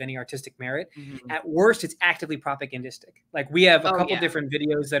devoid of any artistic merit. Mm-hmm. At worst, it's actively propagandistic. Like we have a couple different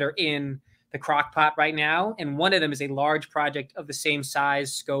videos that are in the crock pot right now, and one of them is a large project of the same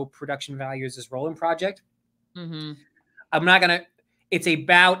size, scope, production values as Roland Project. Mm-hmm. It's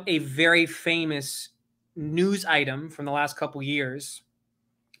about a very famous news item from the last couple years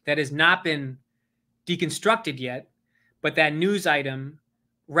that has not been deconstructed yet, but that news item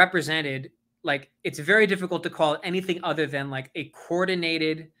represented, like, it's very difficult to call it anything other than like a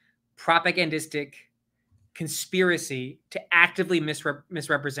coordinated propagandistic conspiracy to actively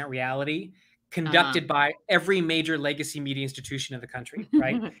misrepresent reality conducted by every major legacy media institution of the country,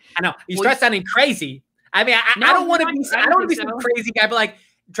 right? I know you start sounding crazy. I mean, I don't want to be some crazy guy, but like,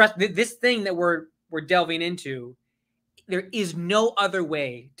 trust this thing that we're delving into, there is no other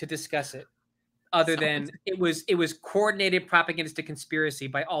way to discuss it other than it was coordinated propagandistic conspiracy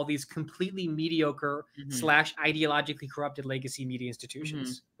by all these completely mediocre / ideologically corrupted legacy media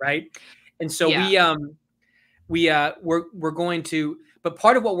institutions, right? And so we're going to, but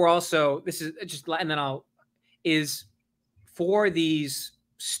part of what we're also, this is just, and then is for these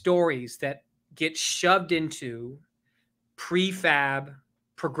stories that get shoved into prefab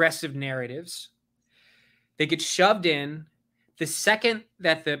progressive narratives, they get shoved in. The second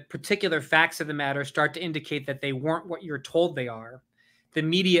that the particular facts of the matter start to indicate that they weren't what you're told they are, the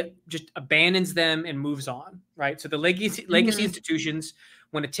media just abandons them and moves on, right? So the legacy institutions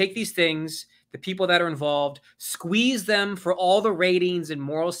want to take these things, the people that are involved, squeeze them for all the ratings and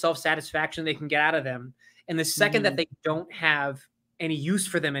moral self-satisfaction they can get out of them. And the second that they don't have any use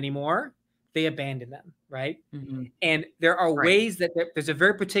for them anymore, they abandon them, right? And there are ways that there's a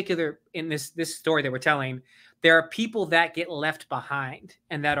very particular, in this story that we're telling, there are people that get left behind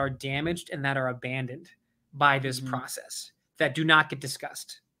and that are damaged and that are abandoned by this process that do not get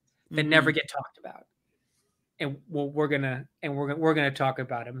discussed, that never get talked about. And we're gonna talk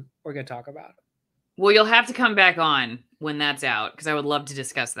about them. We're gonna talk about them. Well, you'll have to come back on when that's out because I would love to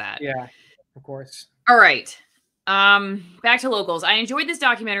discuss that. Yeah, of course. All right. Back to locals. I enjoyed this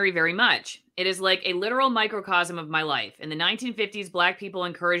documentary very much. It is like a literal microcosm of my life. In the 1950s, Black people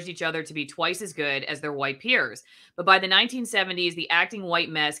encouraged each other to be twice as good as their white peers. But by the 1970s, the acting white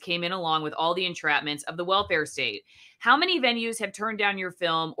mess came in along with all the entrapments of the welfare state. How many venues have turned down your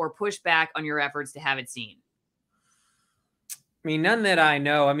film or pushed back on your efforts to have it seen? I mean, none that I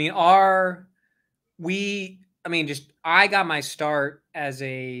know. I mean, I got my start as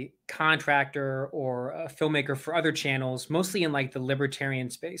a contractor or a filmmaker for other channels, mostly in like the libertarian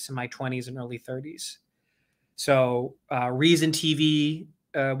space in my 20s and early 30s. So Reason TV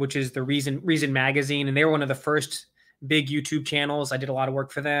which is the Reason magazine, and they were one of the first big YouTube channels. I did a lot of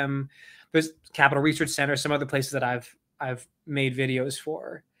work for them. There's Capital Research Center, some other places that I've made videos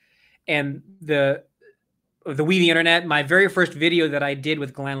for. And the We the Internet, my very first video that I did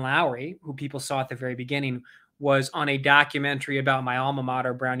with Glenn Lowry, who people saw at the very beginning, was on a documentary about my alma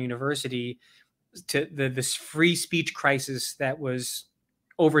mater, Brown University, to this free speech crisis that was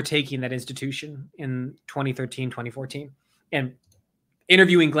overtaking that institution in 2013, 2014. And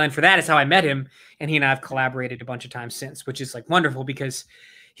interviewing Glenn for that is how I met him. And he and I have collaborated a bunch of times since, which is like wonderful because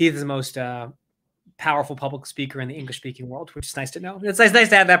he's the most powerful public speaker in the English speaking world, which is nice to know. It's nice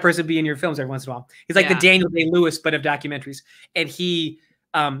to have that person be in your films every once in a while. He's like the Daniel Day-Lewis, but of documentaries. And he,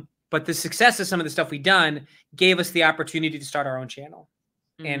 but the success of some of the stuff we've done gave us the opportunity to start our own channel.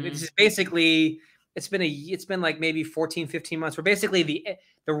 And it's basically, it's been like maybe 14, 15 months. Where basically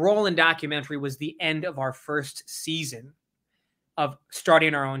the Roland documentary was the end of our first season of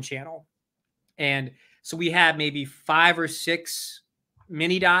starting our own channel. And so we had maybe 5 or 6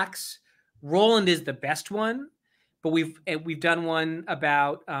 mini docs. Roland is the best one, but we've done one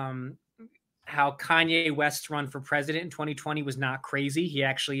about how Kanye West's run for president in 2020 was not crazy. He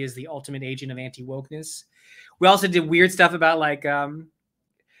actually is the ultimate agent of anti-wokeness. We also did weird stuff about like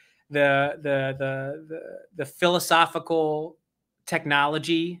the philosophical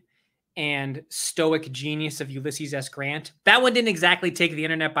technology and stoic genius of Ulysses S. Grant. That one didn't exactly take the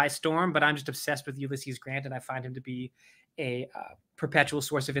internet by storm, but I'm just obsessed with Ulysses Grant, and I find him to be a perpetual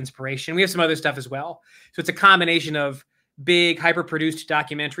source of inspiration. We have some other stuff as well. So it's a combination of big hyper-produced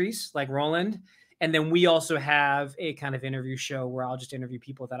documentaries like Roland, and then we also have a kind of interview show where I'll just interview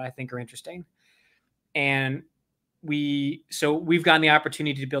people that I think are interesting. And we've gotten the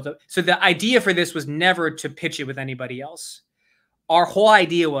opportunity to build up. So the idea for this was never to pitch it with anybody else. Our whole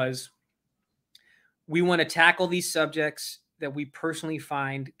idea was we want to tackle these subjects that we personally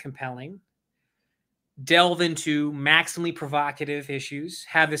find compelling, delve into maximally provocative issues,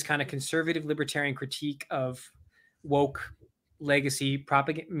 have this kind of conservative libertarian critique of woke legacy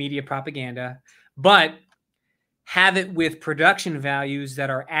media propaganda, but have it with production values that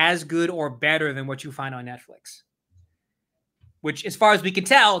are as good or better than what you find on Netflix, which, as far as we can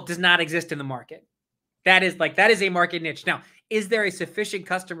tell, does not exist in the market. That is a market niche. Now, is there a sufficient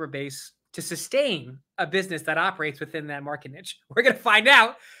customer base to sustain a business that operates within that market niche? We're going to find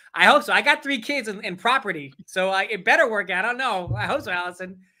out. I hope so. I got 3 kids in property, so it better work out. I don't know. I hope so,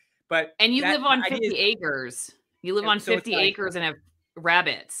 Allison. And you live on 50 acres. You live on 50 acres and have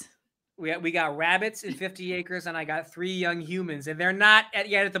rabbits. We got rabbits and 50 acres, and I got 3 young humans, and they're not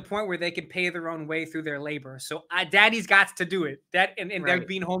yet at the point where they can pay their own way through their labor. So Daddy's got to do it. And right. They're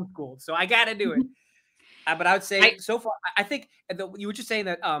being homeschooled, so I got to do it. But I would say so far, I think you were just saying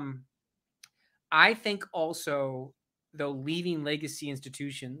that. I think also, though, leaving legacy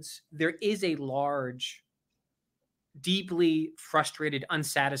institutions, there is a large, deeply frustrated,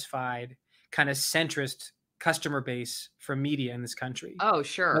 unsatisfied, kind of centrist customer base for media in this country. Oh,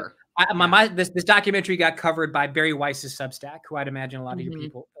 sure. This documentary got covered by Barry Weiss's Substack, who I'd imagine a lot of your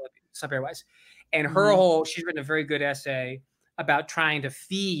people, Barry Weiss. And she's written a very good essay about trying to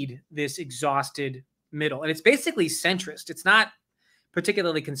feed this exhausted middle. And it's basically centrist. It's not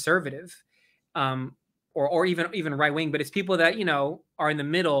particularly conservative. Or even right wing, but it's people that, are in the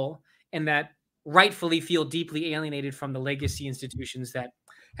middle and that rightfully feel deeply alienated from the legacy institutions that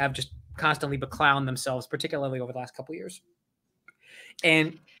have just constantly beclowned themselves, particularly over the last couple of years.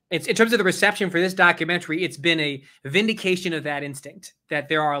 And it's, in terms of the reception for this documentary, it's been a vindication of that instinct, that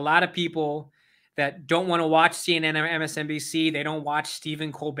there are a lot of people that don't want to watch CNN or MSNBC. They don't watch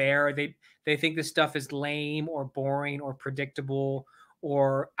Stephen Colbert. They think this stuff is lame or boring or predictable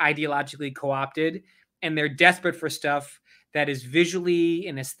or ideologically co-opted, and they're desperate for stuff that is visually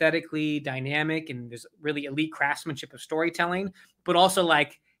and aesthetically dynamic, and there's really elite craftsmanship of storytelling, but also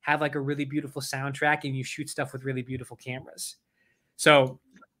have a really beautiful soundtrack, and you shoot stuff with really beautiful cameras. So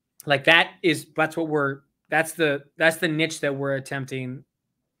that's the niche that we're attempting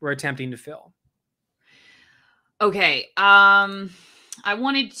to fill. Okay. I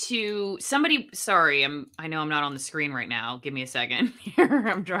wanted to sorry, I know I'm not on the screen right now. Give me a second here.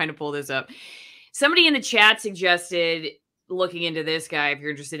 I'm trying to pull this up. Somebody in the chat suggested looking into this guy if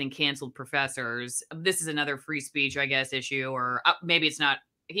you're interested in canceled professors. This is another free speech, I guess, issue, or maybe it's not.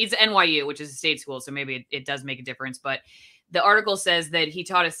 He's NYU, which is a state school, so maybe it does make a difference. But the article says that he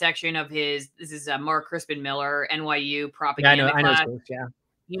taught a section of this is Mark Crispin Miller, NYU propaganda class. I know.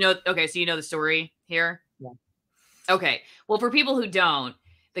 Yeah. Okay, so you know the story here? Yeah. Okay. Well, for people who don't,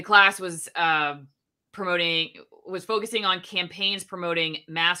 the class was focusing on campaigns promoting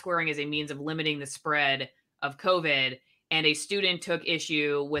mask wearing as a means of limiting the spread of COVID. and a student took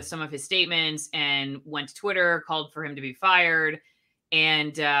issue with some of his statements and went to Twitter, called for him to be fired.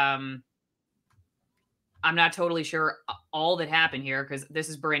 And I'm not totally sure all that happened here because this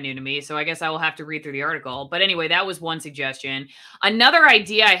is brand new to me. So I guess I will have to read through the article. But anyway, that was one suggestion. Another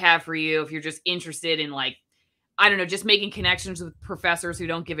idea I have for you, if you're just interested in, like, I don't know, just making connections with professors who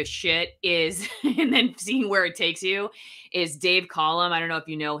don't give a shit, is, and then seeing where it takes you, is Dave Collum. I don't know if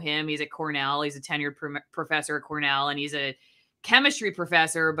you know him. He's at Cornell. He's a tenured professor at Cornell, and he's a chemistry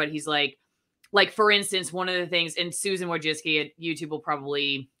professor, but he's like, for instance, one of the things, and Susan Wojcicki at YouTube will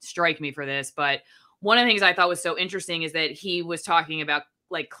probably strike me for this, but one of the things I thought was so interesting is that he was talking about,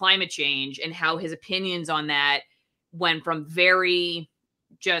 like, climate change and how his opinions on that went from very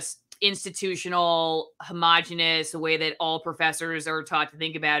just institutional, homogenous, the way that all professors are taught to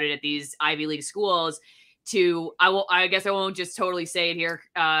think about it at these Ivy League schools, to, I guess I won't just totally say it here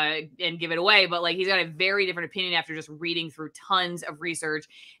and give it away, but, like, he's got a very different opinion after just reading through tons of research.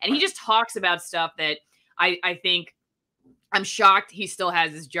 And he just talks about stuff that I think, I'm shocked he still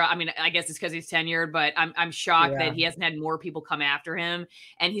has his job. I mean, I guess it's because he's tenured, but I'm shocked that he hasn't had more people come after him.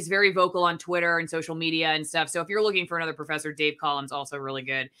 And he's very vocal on Twitter and social media and stuff. So if you're looking for another professor, Dave Collum's also really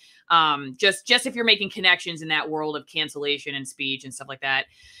good. Just if you're making connections in that world of cancellation and speech and stuff like that.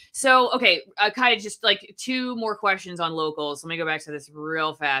 So, okay, kind of just like 2 more questions on locals. Let me go back to this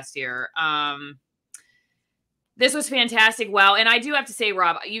real fast here. This was fantastic. Wow. And I do have to say,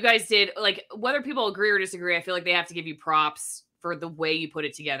 Rob, you guys did, like, whether people agree or disagree, I feel like they have to give you props for the way you put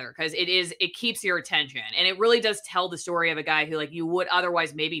it together, because it keeps your attention. And it really does tell the story of a guy who, like, you would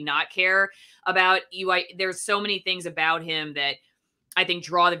otherwise maybe not care about. There's so many things about him that I think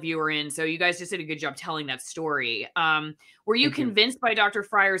draw the viewer in. So you guys just did a good job telling that story. Were you convinced by Dr.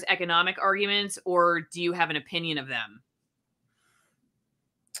 Fryer's economic arguments, or do you have an opinion of them?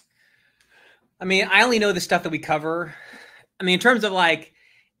 I mean, I only know the stuff that we cover. I mean, in terms of, like,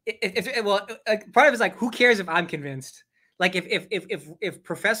 part of it's like, who cares if I'm convinced? Like, if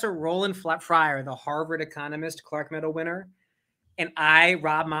Professor Roland Fryer, the Harvard economist, Clark Medal winner, and I,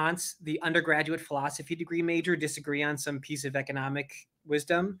 Rob Montz, the undergraduate philosophy degree major, disagree on some piece of economic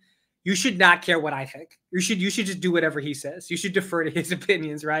wisdom, you should not care what I think. You should just do whatever he says. You should defer to his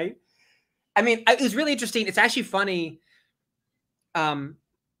opinions, right? I mean, it was really interesting. It's actually funny.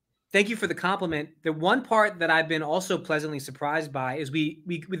 Thank you for the compliment. The one part that I've been also pleasantly surprised by is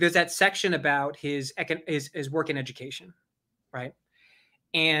there's that section about his work in education, right?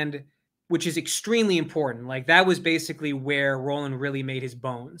 And which is extremely important. Like, that was basically where Roland really made his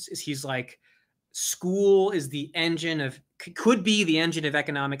bones. Is he's like, school is the engine could be the engine of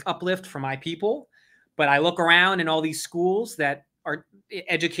economic uplift for my people, but I look around and all these schools that are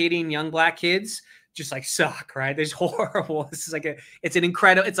educating young Black kids just, like, suck, right? There's horrible. This is like it's an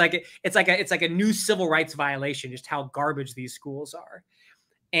incredible, it's like a new civil rights violation, just how garbage these schools are.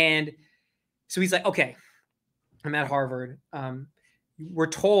 And so he's like, okay, I'm at Harvard. We're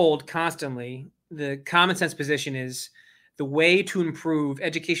told constantly, the common sense position is the way to improve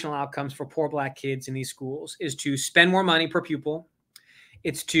educational outcomes for poor Black kids in these schools is to spend more money per pupil.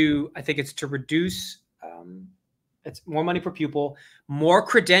 I think it's to reduce, it's more money per pupil, more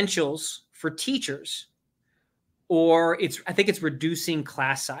credentials for teachers, or I think it's reducing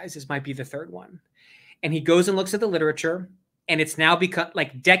class sizes might be the third one. And he goes and looks at the literature, and it's now become,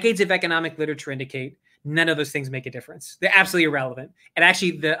 like, decades of economic literature indicate none of those things make a difference. They're absolutely irrelevant. And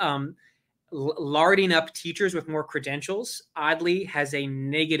actually, the larding up teachers with more credentials, oddly, has a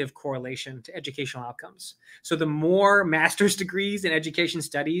negative correlation to educational outcomes. So the more master's degrees in education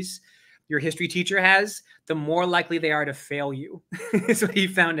studies your history teacher has, the more likely they are to fail you. That's what he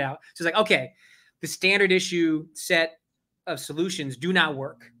found out. So it's like, okay, the standard issue set of solutions do not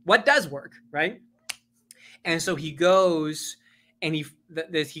work. What does work, right? And so he goes and he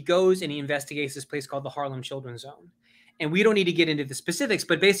investigates this place called the Harlem Children's Zone. And we don't need to get into the specifics,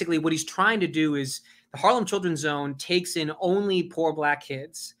 but basically what he's trying to do is the Harlem Children's Zone takes in only poor Black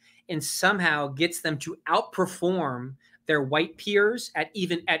kids and somehow gets them to outperform their white peers at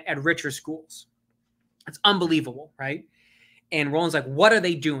richer schools. It's unbelievable, right? And Roland's like, what are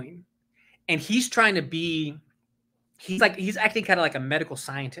they doing? And he's trying to be, he's acting kind of like a medical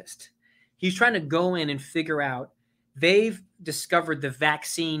scientist. He's trying to go in and figure out, they've discovered the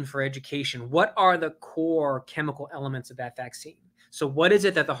vaccine for education. What are the core chemical elements of that vaccine? So what is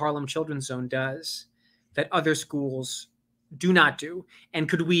it that the Harlem Children's Zone does that other schools do not do? And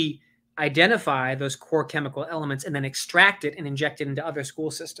could we identify those core chemical elements and then extract it and inject it into other school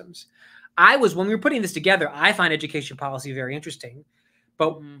systems? When we were putting this together, I find education policy very interesting,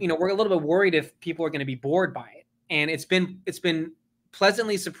 but we're a little bit worried if people are going to be bored by it. And it's been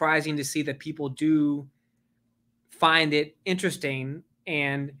pleasantly surprising to see that people do find it interesting.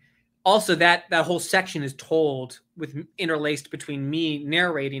 And also that whole section is told with interlaced between me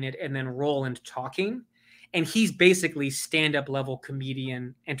narrating it and then Roland talking. And he's basically stand-up level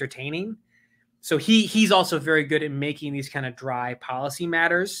comedian entertaining. So he's also very good at making these kind of dry policy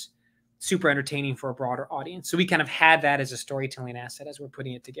matters super entertaining for a broader audience. So we kind of had that as a storytelling asset as we're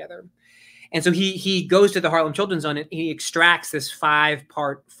putting it together. And so he goes to the Harlem Children's Zone and he extracts this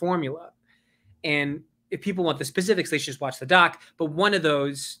 5-part formula. And if people want the specifics, they should just watch the doc. But one of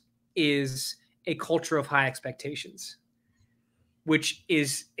those is a culture of high expectations, which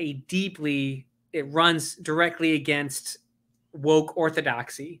is it runs directly against woke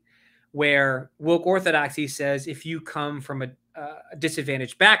orthodoxy, where woke orthodoxy says if you come from a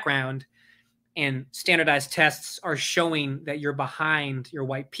disadvantaged background and standardized tests are showing that you're behind your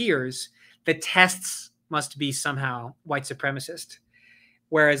white peers, the tests must be somehow white supremacist.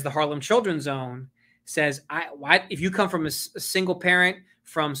 Whereas the Harlem Children's Zone says, if you come from a single parent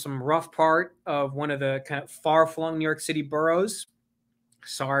from some rough part of one of the kind of far-flung New York City boroughs,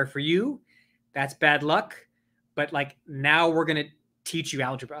 sorry for you. That's bad luck. But like now we're going to teach you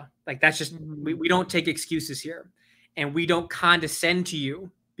algebra. Like that's just, we don't take excuses here. And we don't condescend to you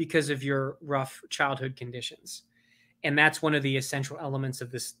because of your rough childhood conditions. And that's one of the essential elements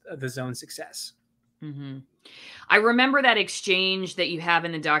of the zone's success. Mm-hmm. I remember that exchange that you have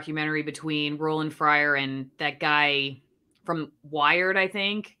in the documentary between Roland Fryer and that guy from Wired, I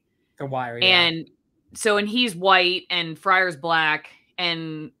think. The Wire, yeah. And he's white and Fryer's black.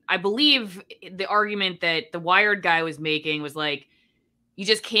 And I believe the argument that the Wired guy was making was like, you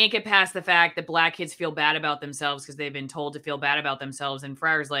just can't get past the fact that black kids feel bad about themselves because they've been told to feel bad about themselves. And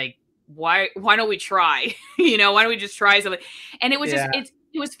Fryer's like, why don't we try? Why don't we just try something? And it was just,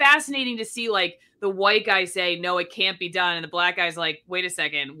 it was fascinating to see like the white guy say, no, it can't be done. And the black guy's like, wait a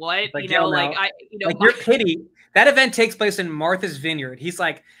second, what? Like, your pity, that event takes place in Martha's Vineyard. He's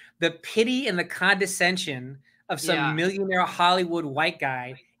like, the pity and the condescension of some millionaire Hollywood white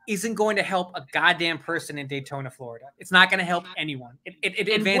guy isn't going to help a goddamn person in Daytona, Florida. It's not going to help anyone. It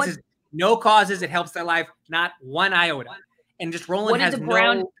advances no causes. It helps their life, not one iota. And just Roland has no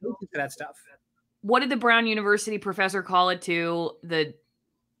patience for that stuff. What did the Brown University professor call it to? The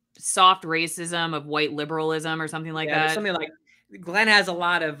soft racism of white liberalism or something like that? Something like Glenn has a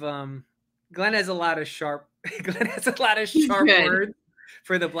lot of sharp words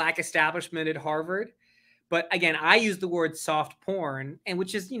for the black establishment at Harvard. But again, I use the word soft porn, and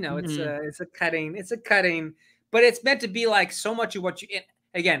which is, it's a cutting, but it's meant to be like so much of what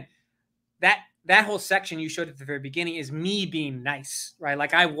again, that whole section you showed at the very beginning is me being nice, right?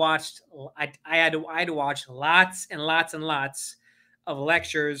 Like I had to watch lots and lots and lots of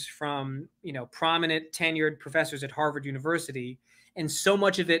lectures from, prominent tenured professors at Harvard University. And so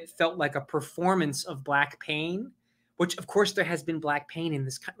much of it felt like a performance of black pain, which of course there has been black pain in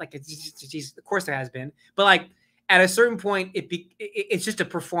this, like, of course there has been, but like at a certain point, it's just a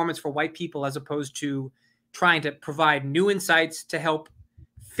performance for white people as opposed to trying to provide new insights to help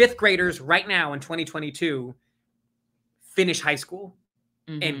fifth graders right now in 2022 finish high school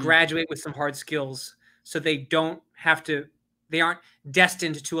and graduate with some hard skills so they aren't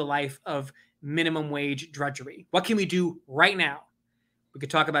destined to a life of minimum wage drudgery. What can we do right now? We could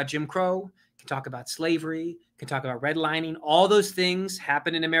talk about Jim Crow, can talk about slavery, can talk about redlining. All those things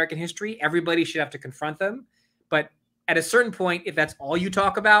happen in American history. Everybody should have to confront them. But at a certain point, if that's all you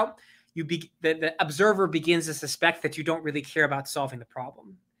talk about, the observer begins to suspect that you don't really care about solving the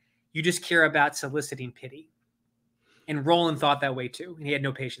problem. You just care about soliciting pity. And Roland thought that way too, and he had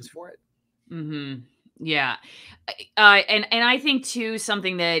no patience for it. Mm-hmm. Yeah. And I think too,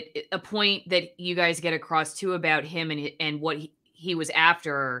 a point that you guys get across too about him and what he was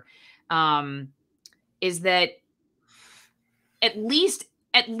after, is that at least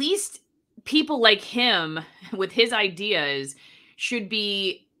people like him with his ideas should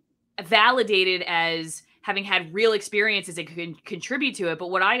be validated as having had real experiences that can contribute to it. But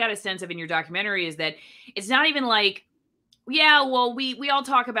what I got a sense of in your documentary is that it's not even like, yeah, well, we all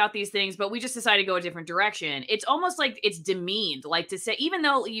talk about these things, but we just decided to go a different direction. It's almost like it's demeaned, like to say, even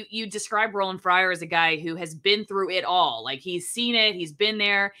though you describe Roland Fryer as a guy who has been through it all, like he's seen it, he's been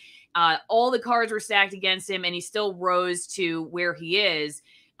there, all the cards were stacked against him, and he still rose to where he is.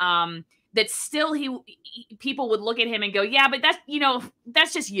 That still people would look at him and go, yeah, but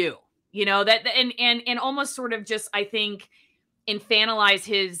that's just you, that and almost sort of just, I think, infantilize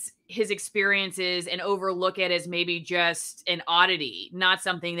his experiences and overlook it as maybe just an oddity, not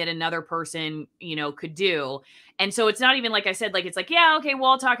something that another person, could do. And so it's not even like I said, like, it's like, yeah, okay,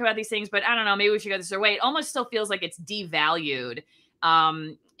 well, I'll talk about these things, but I don't know, maybe we should go this other way. It almost still feels like it's devalued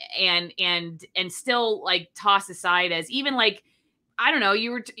and still like tossed aside as even like, I don't know,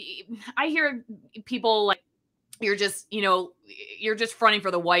 I hear people like, you're just, you're just fronting for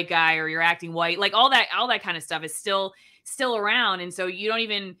the white guy, or you're acting white, like all that kind of stuff is still around. And so you don't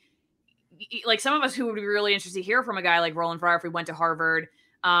even, like, some of us who would be really interested to hear from a guy like Roland Fryer if we went to Harvard,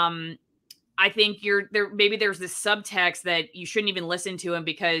 I think maybe there's this subtext that you shouldn't even listen to him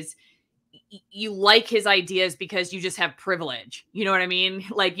because you like his ideas because you just have privilege. You know what I mean?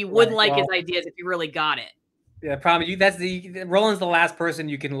 Like, you wouldn't like his ideas if you really got it. Yeah, problem. Roland's the last person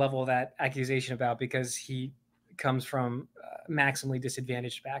you can level that accusation about, because he comes from a maximally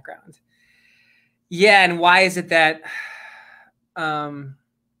disadvantaged background. Yeah, and why is it that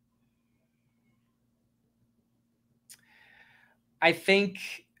I think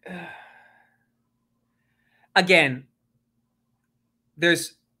again,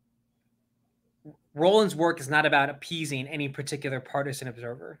 Roland's work is not about appeasing any particular partisan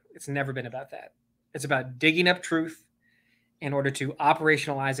observer. It's never been about that. It's about digging up truth in order to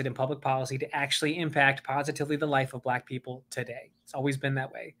operationalize it in public policy to actually impact positively the life of Black people today. It's always been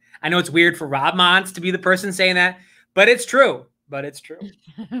that way. I know it's weird for Rob Montz to be the person saying that, but it's true.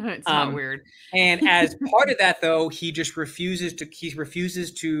 It's not weird. And as part of that, though, he just refuses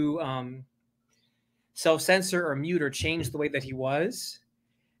to self-censor or mute or change the way that he was.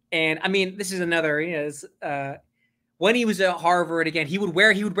 And I mean, this is another, when he was at Harvard, again, he would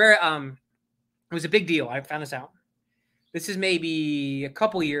wear, it was a big deal. I found this out. This is maybe a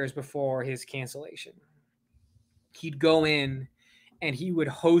couple years before his cancellation. He'd go in and he would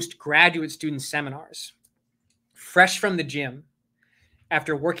host graduate student seminars, fresh from the gym,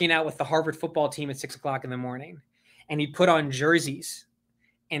 after working out with the Harvard football team at 6 o'clock in the morning. And he'd put on jerseys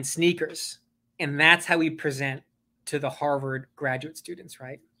and sneakers. And that's how he'd present to the Harvard graduate students,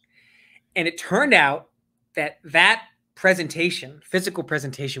 right? And it turned out that presentation, physical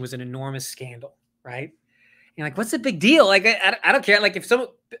presentation, was an enormous scandal, right? And like, what's the big deal? Like, I don't care. Like, if someone,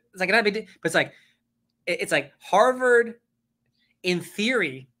 it's like not a big deal, but it's like Harvard, in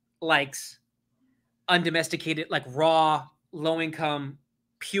theory, likes undomesticated, like raw, low-income,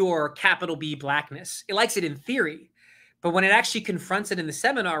 pure, capital B Blackness. It likes it in theory, but when it actually confronts it in the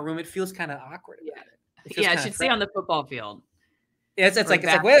seminar room, it feels kind of awkward about it. It should stay on the football field. Yeah, it's like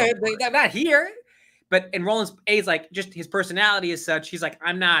wait, not here. But in Roland's A's, like, just his personality is such, he's like,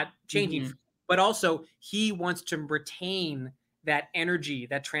 I'm not changing. Mm-hmm. But also he wants to retain that energy,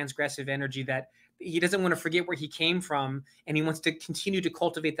 that transgressive energy, that he doesn't want to forget where he came from. And he wants to continue to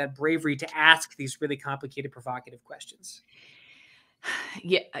cultivate that bravery to ask these really complicated, provocative questions.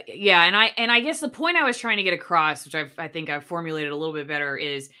 Yeah. And I guess the point I was trying to get across, which I think I've formulated a little bit better,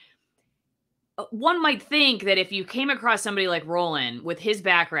 is one might think that if you came across somebody like Roland with his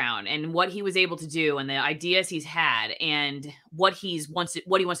background and what he was able to do and the ideas he's had and what he wants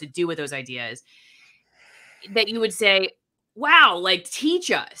to do with those ideas, that you would say, wow, like,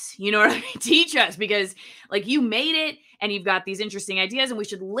 teach us, you know what I mean? Teach us, because like, you made it and you've got these interesting ideas and we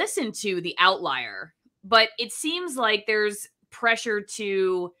should listen to the outlier. But it seems like there's pressure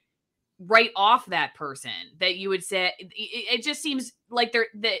to write off that person, that you would say, it just seems like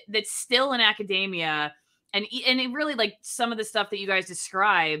that's still in academia. And it really, like, some of the stuff that you guys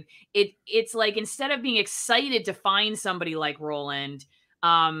describe, it's like, instead of being excited to find somebody like Roland,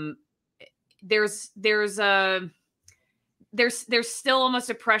 there's still almost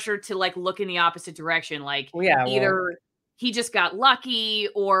a pressure to, like, look in the opposite direction. Like, either he just got lucky,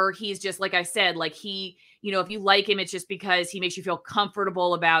 or he's just, like I said, like, he, if you like him, it's just because he makes you feel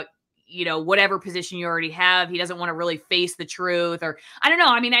comfortable about, whatever position you already have. He doesn't want to really face the truth, or I don't know.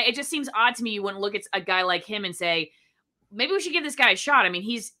 I mean, it just seems odd to me. You wouldn't look at a guy like him and say, maybe we should give this guy a shot. I mean,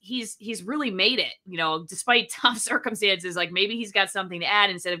 he's really made it, despite tough circumstances. Like, maybe he's got something to add,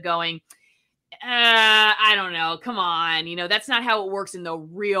 instead of going, I don't know, come on. That's not how it works in the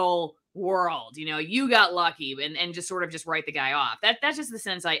real world. You got lucky, and just sort of just write the guy off. That's just the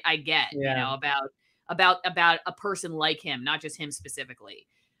sense I get, about a person like him, not just him specifically.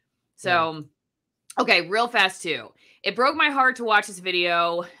 So, okay, real fast too. It broke my heart to watch this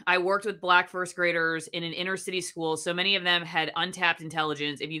video. I worked with Black first graders in an inner city school. So many of them had untapped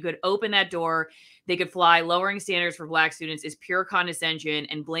intelligence. If you could open that door, they could fly. Lowering standards for Black students is pure condescension,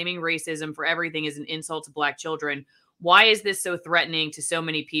 and blaming racism for everything is an insult to Black children. Why is this so threatening to so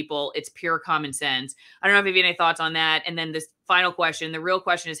many people? It's pure common sense. I don't know if you have any thoughts on that. And then this final question, the real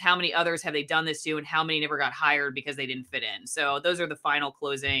question is, how many others have they done this to, and how many never got hired because they didn't fit in? So those are the final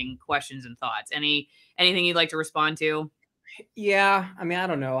closing questions and thoughts. Anything you'd like to respond to? Yeah. I mean, I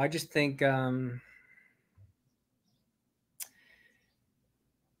don't know. I just think, I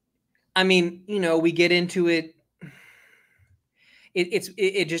mean, we get into it.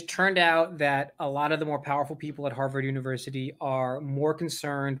 it just turned out that a lot of the more powerful people at Harvard University are more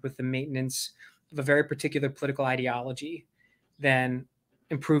concerned with the maintenance of a very particular political ideology than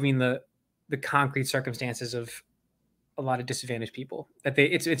improving the concrete circumstances of a lot of disadvantaged people. That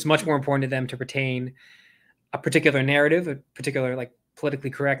it's much more important to them to retain a particular narrative, a particular like politically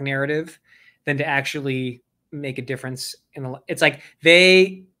correct narrative, than to actually make a difference in it's like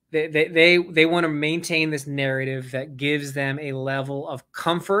they want to maintain this narrative that gives them a level of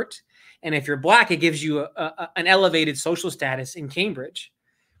comfort, and if you're Black, it gives you an elevated social status in Cambridge.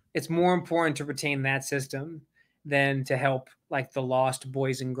 It's more important to retain that system than to help like the lost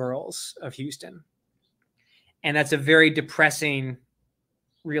boys and girls of Houston. And that's a very depressing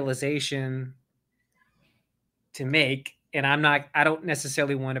realization to make. And I don't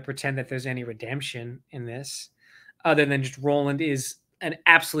necessarily want to pretend that there's any redemption in this, other than just Roland is an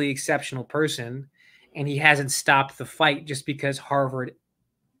absolutely exceptional person, and he hasn't stopped the fight just because Harvard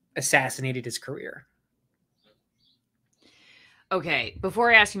assassinated his career. Okay,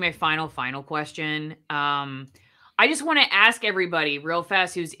 before I ask you my final question, I just want to ask everybody real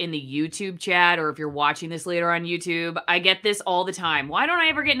fast who's in the YouTube chat, or if you're watching this later on YouTube, I get this all the time. Why don't I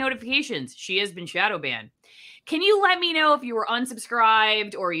ever get notifications? She has been shadow banned. Can you let me know if you were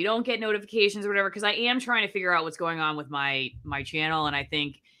unsubscribed or you don't get notifications or whatever? Because I am trying to figure out what's going on with my channel, and I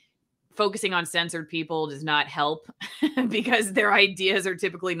think focusing on censored people does not help because their ideas are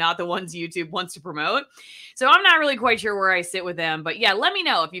typically not the ones YouTube wants to promote. So I'm not really quite sure where I sit with them. But yeah, let me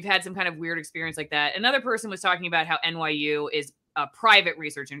know if you've had some kind of weird experience like that. Another person was talking about how NYU is a private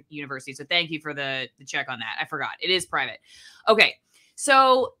research university. So thank you for the check on that. I forgot. It is private. Okay.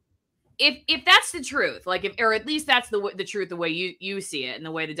 So if that's the truth, like or at least that's the truth, the way you see it and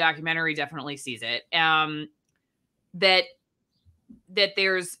the way the documentary definitely sees it, that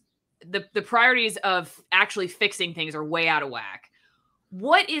there's the priorities of actually fixing things are way out of whack.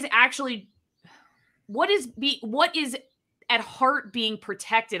 What is at heart being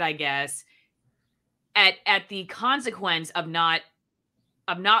protected, I guess, at the consequence of not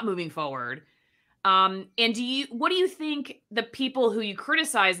moving forward? And what do you think the people who you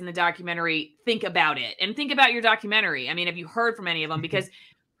criticize in the documentary think about it, and think about your documentary? I mean, have you heard from any of them? Because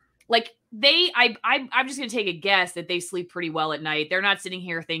like I'm just going to take a guess that they sleep pretty well at night. They're not sitting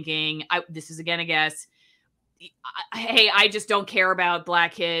here thinking, this is again a guess, hey, I just don't care about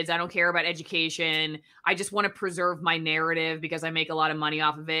Black kids. I don't care about education. I just want to preserve my narrative because I make a lot of money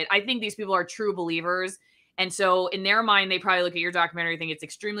off of it. I think these people are true believers. And so in their mind, they probably look at your documentary and think it's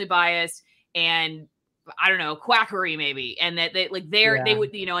extremely biased and, I don't know, quackery maybe. And that they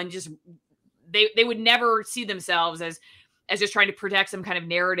would, you know, and just, they would never see themselves as just trying to protect some kind of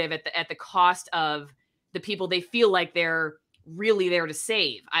narrative at the cost of the people they feel like they're really there to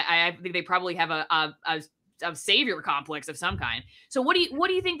save. I think they probably have a savior complex of some kind. So what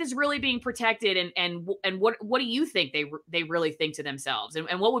do you think is really being protected, and what do you think they really think to themselves,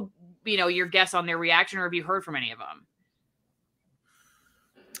 and what would, you know, your guess on their reaction, or have you heard from any of them?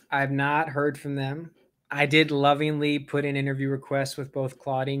 I've not heard from them. I did lovingly put in interview requests with both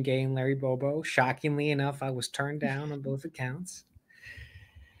Claudine Gay and Larry Bobo. Shockingly enough, I was turned down on both accounts.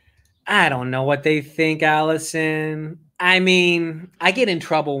 I don't know what they think, Allison. I mean, I get in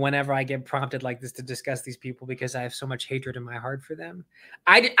trouble whenever I get prompted like this to discuss these people because I have so much hatred in my heart for them.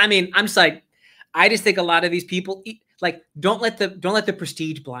 I mean, I'm just like, I just think a lot of these people, like, don't let the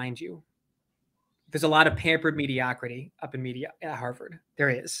prestige blind you. There's a lot of pampered mediocrity up in media at Harvard. There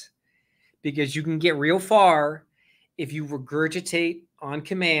is. Because you can get real far if you regurgitate on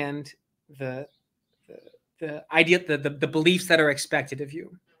command the idea, the beliefs that are expected of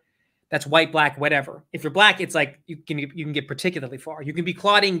you. That's white, Black, whatever. If you're Black, it's like you can get particularly far. You can be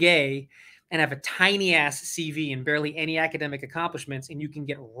Claudine Gay and have a tiny ass CV and barely any academic accomplishments, and you can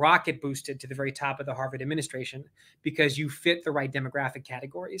get rocket boosted to the very top of the Harvard administration because you fit the right demographic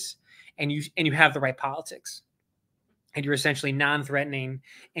categories and you have the right politics. And you're essentially non-threatening,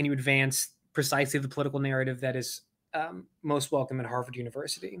 and you advance precisely the political narrative that is most welcome at Harvard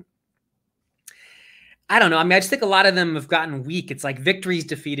University. I don't know. I mean, I just think a lot of them have gotten weak. It's like victories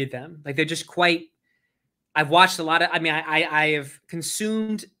defeated them. Like they're just quite. I've watched a lot of. I mean, I've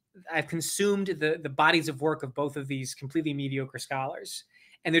consumed the bodies of work of both of these completely mediocre scholars,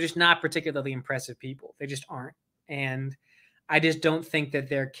 and they're just not particularly impressive people. They just aren't, and I just don't think that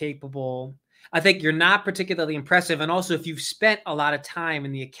they're capable. I think you're not particularly impressive. And also, if you've spent a lot of time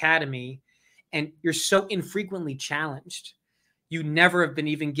in the academy and you're so infrequently challenged, you never have been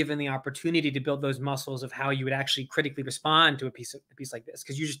even given the opportunity to build those muscles of how you would actually critically respond to a piece like this,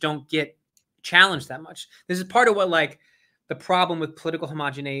 because you just don't get challenged that much. This is part of what, like, the problem with political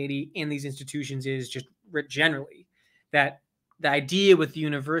homogeneity in these institutions is just generally that the idea with the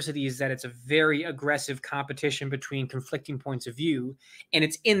university is that it's a very aggressive competition between conflicting points of view, and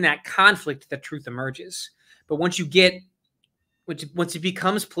it's in that conflict that truth emerges. But once it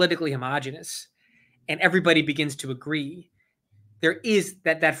becomes politically homogenous and everybody begins to agree, there is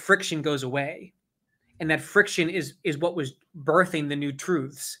that friction goes away. And that friction is what was birthing the new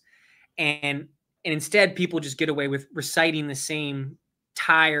truths. And instead, people just get away with reciting the same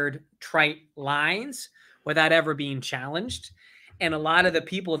tired, trite lines without ever being challenged. And a lot of the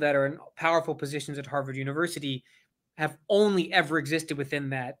people that are in powerful positions at Harvard University have only ever existed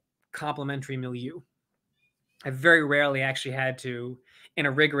within that complementary milieu. I've very rarely actually had to, in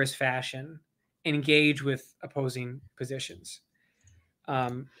a rigorous fashion, engage with opposing positions.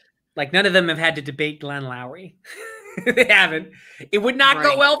 Like none of them have had to debate Glenn Lowry. They haven't. It would not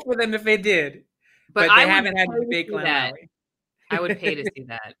go well for them if they did. But they haven't had to debate Glenn Lowry. I would pay to see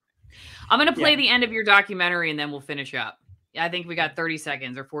that. I'm going to play the end of your documentary and then we'll finish up. I think we got 30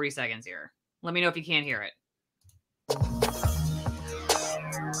 seconds or 40 seconds here. Let me know if you can't hear it.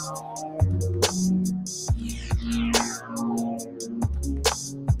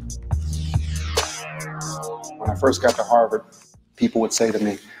 When I first got to Harvard, people would say to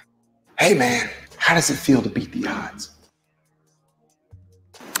me, "Hey man, how does it feel to beat the odds?"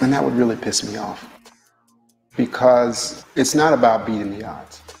 And that would really piss me off, because it's not about beating the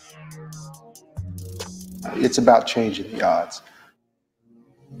odds. It's about changing the odds.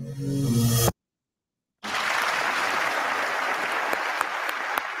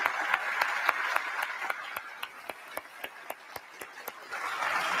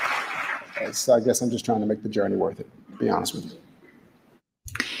 So I guess I'm just trying to make the journey worth it, to be honest with you.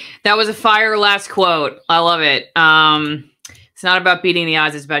 That was a fire last quote. I love it. It's not about beating the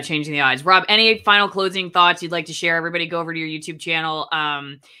odds. It's about changing the odds. Rob, any final closing thoughts you'd like to share? Everybody go over to your YouTube channel.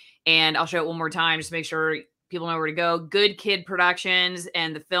 And I'll show it one more time just to make sure people know where to go. Good Kid Productions.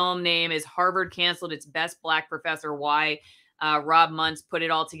 And the film name is Harvard Canceled Its Best Black Professor. Why? Rob Montz put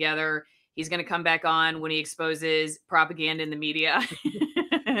it all together. He's going to come back on when he exposes propaganda in the media.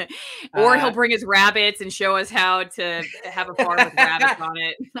 Or he'll bring his rabbits and show us how to have a farm with rabbits on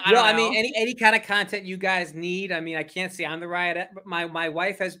it. I mean, any kind of content you guys need. I mean, I can't say I'm the right. My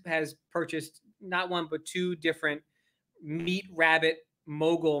wife has purchased not one but two different meat rabbit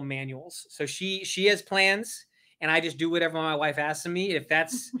mogul manuals. So she has plans, and I just do whatever my wife asks of me. If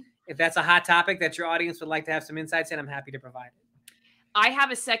that's a hot topic that your audience would like to have some insights in, I'm happy to provide it. I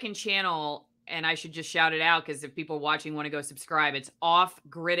have a second channel, and I should just shout it out because if people watching want to go subscribe, it's Off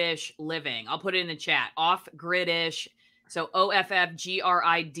Gridish Living. I'll put it in the chat. Off Gridish. So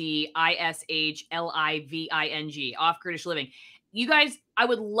OFFGRIDISHLIVING. Off Gridish Living. You guys, I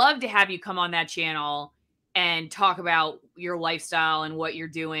would love to have you come on that channel and talk about your lifestyle and what you're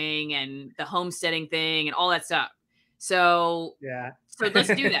doing and the homesteading thing and all that stuff. So yeah. So let's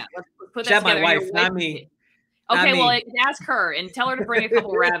do that. Let's put that together. My wife, not me. Okay, well, ask her and tell her to bring a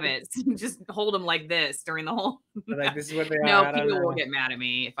couple rabbits. Just hold them like this during the whole. Like this is what they are. No, people will get mad at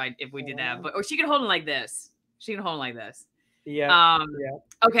me if we did that. But or she can hold them like this. She can hold them like this. Yeah.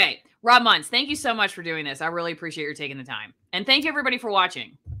 Okay, Rob Montz, thank you so much for doing this. I really appreciate your taking the time, and thank you everybody for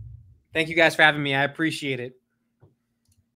watching. Thank you guys for having me. I appreciate it.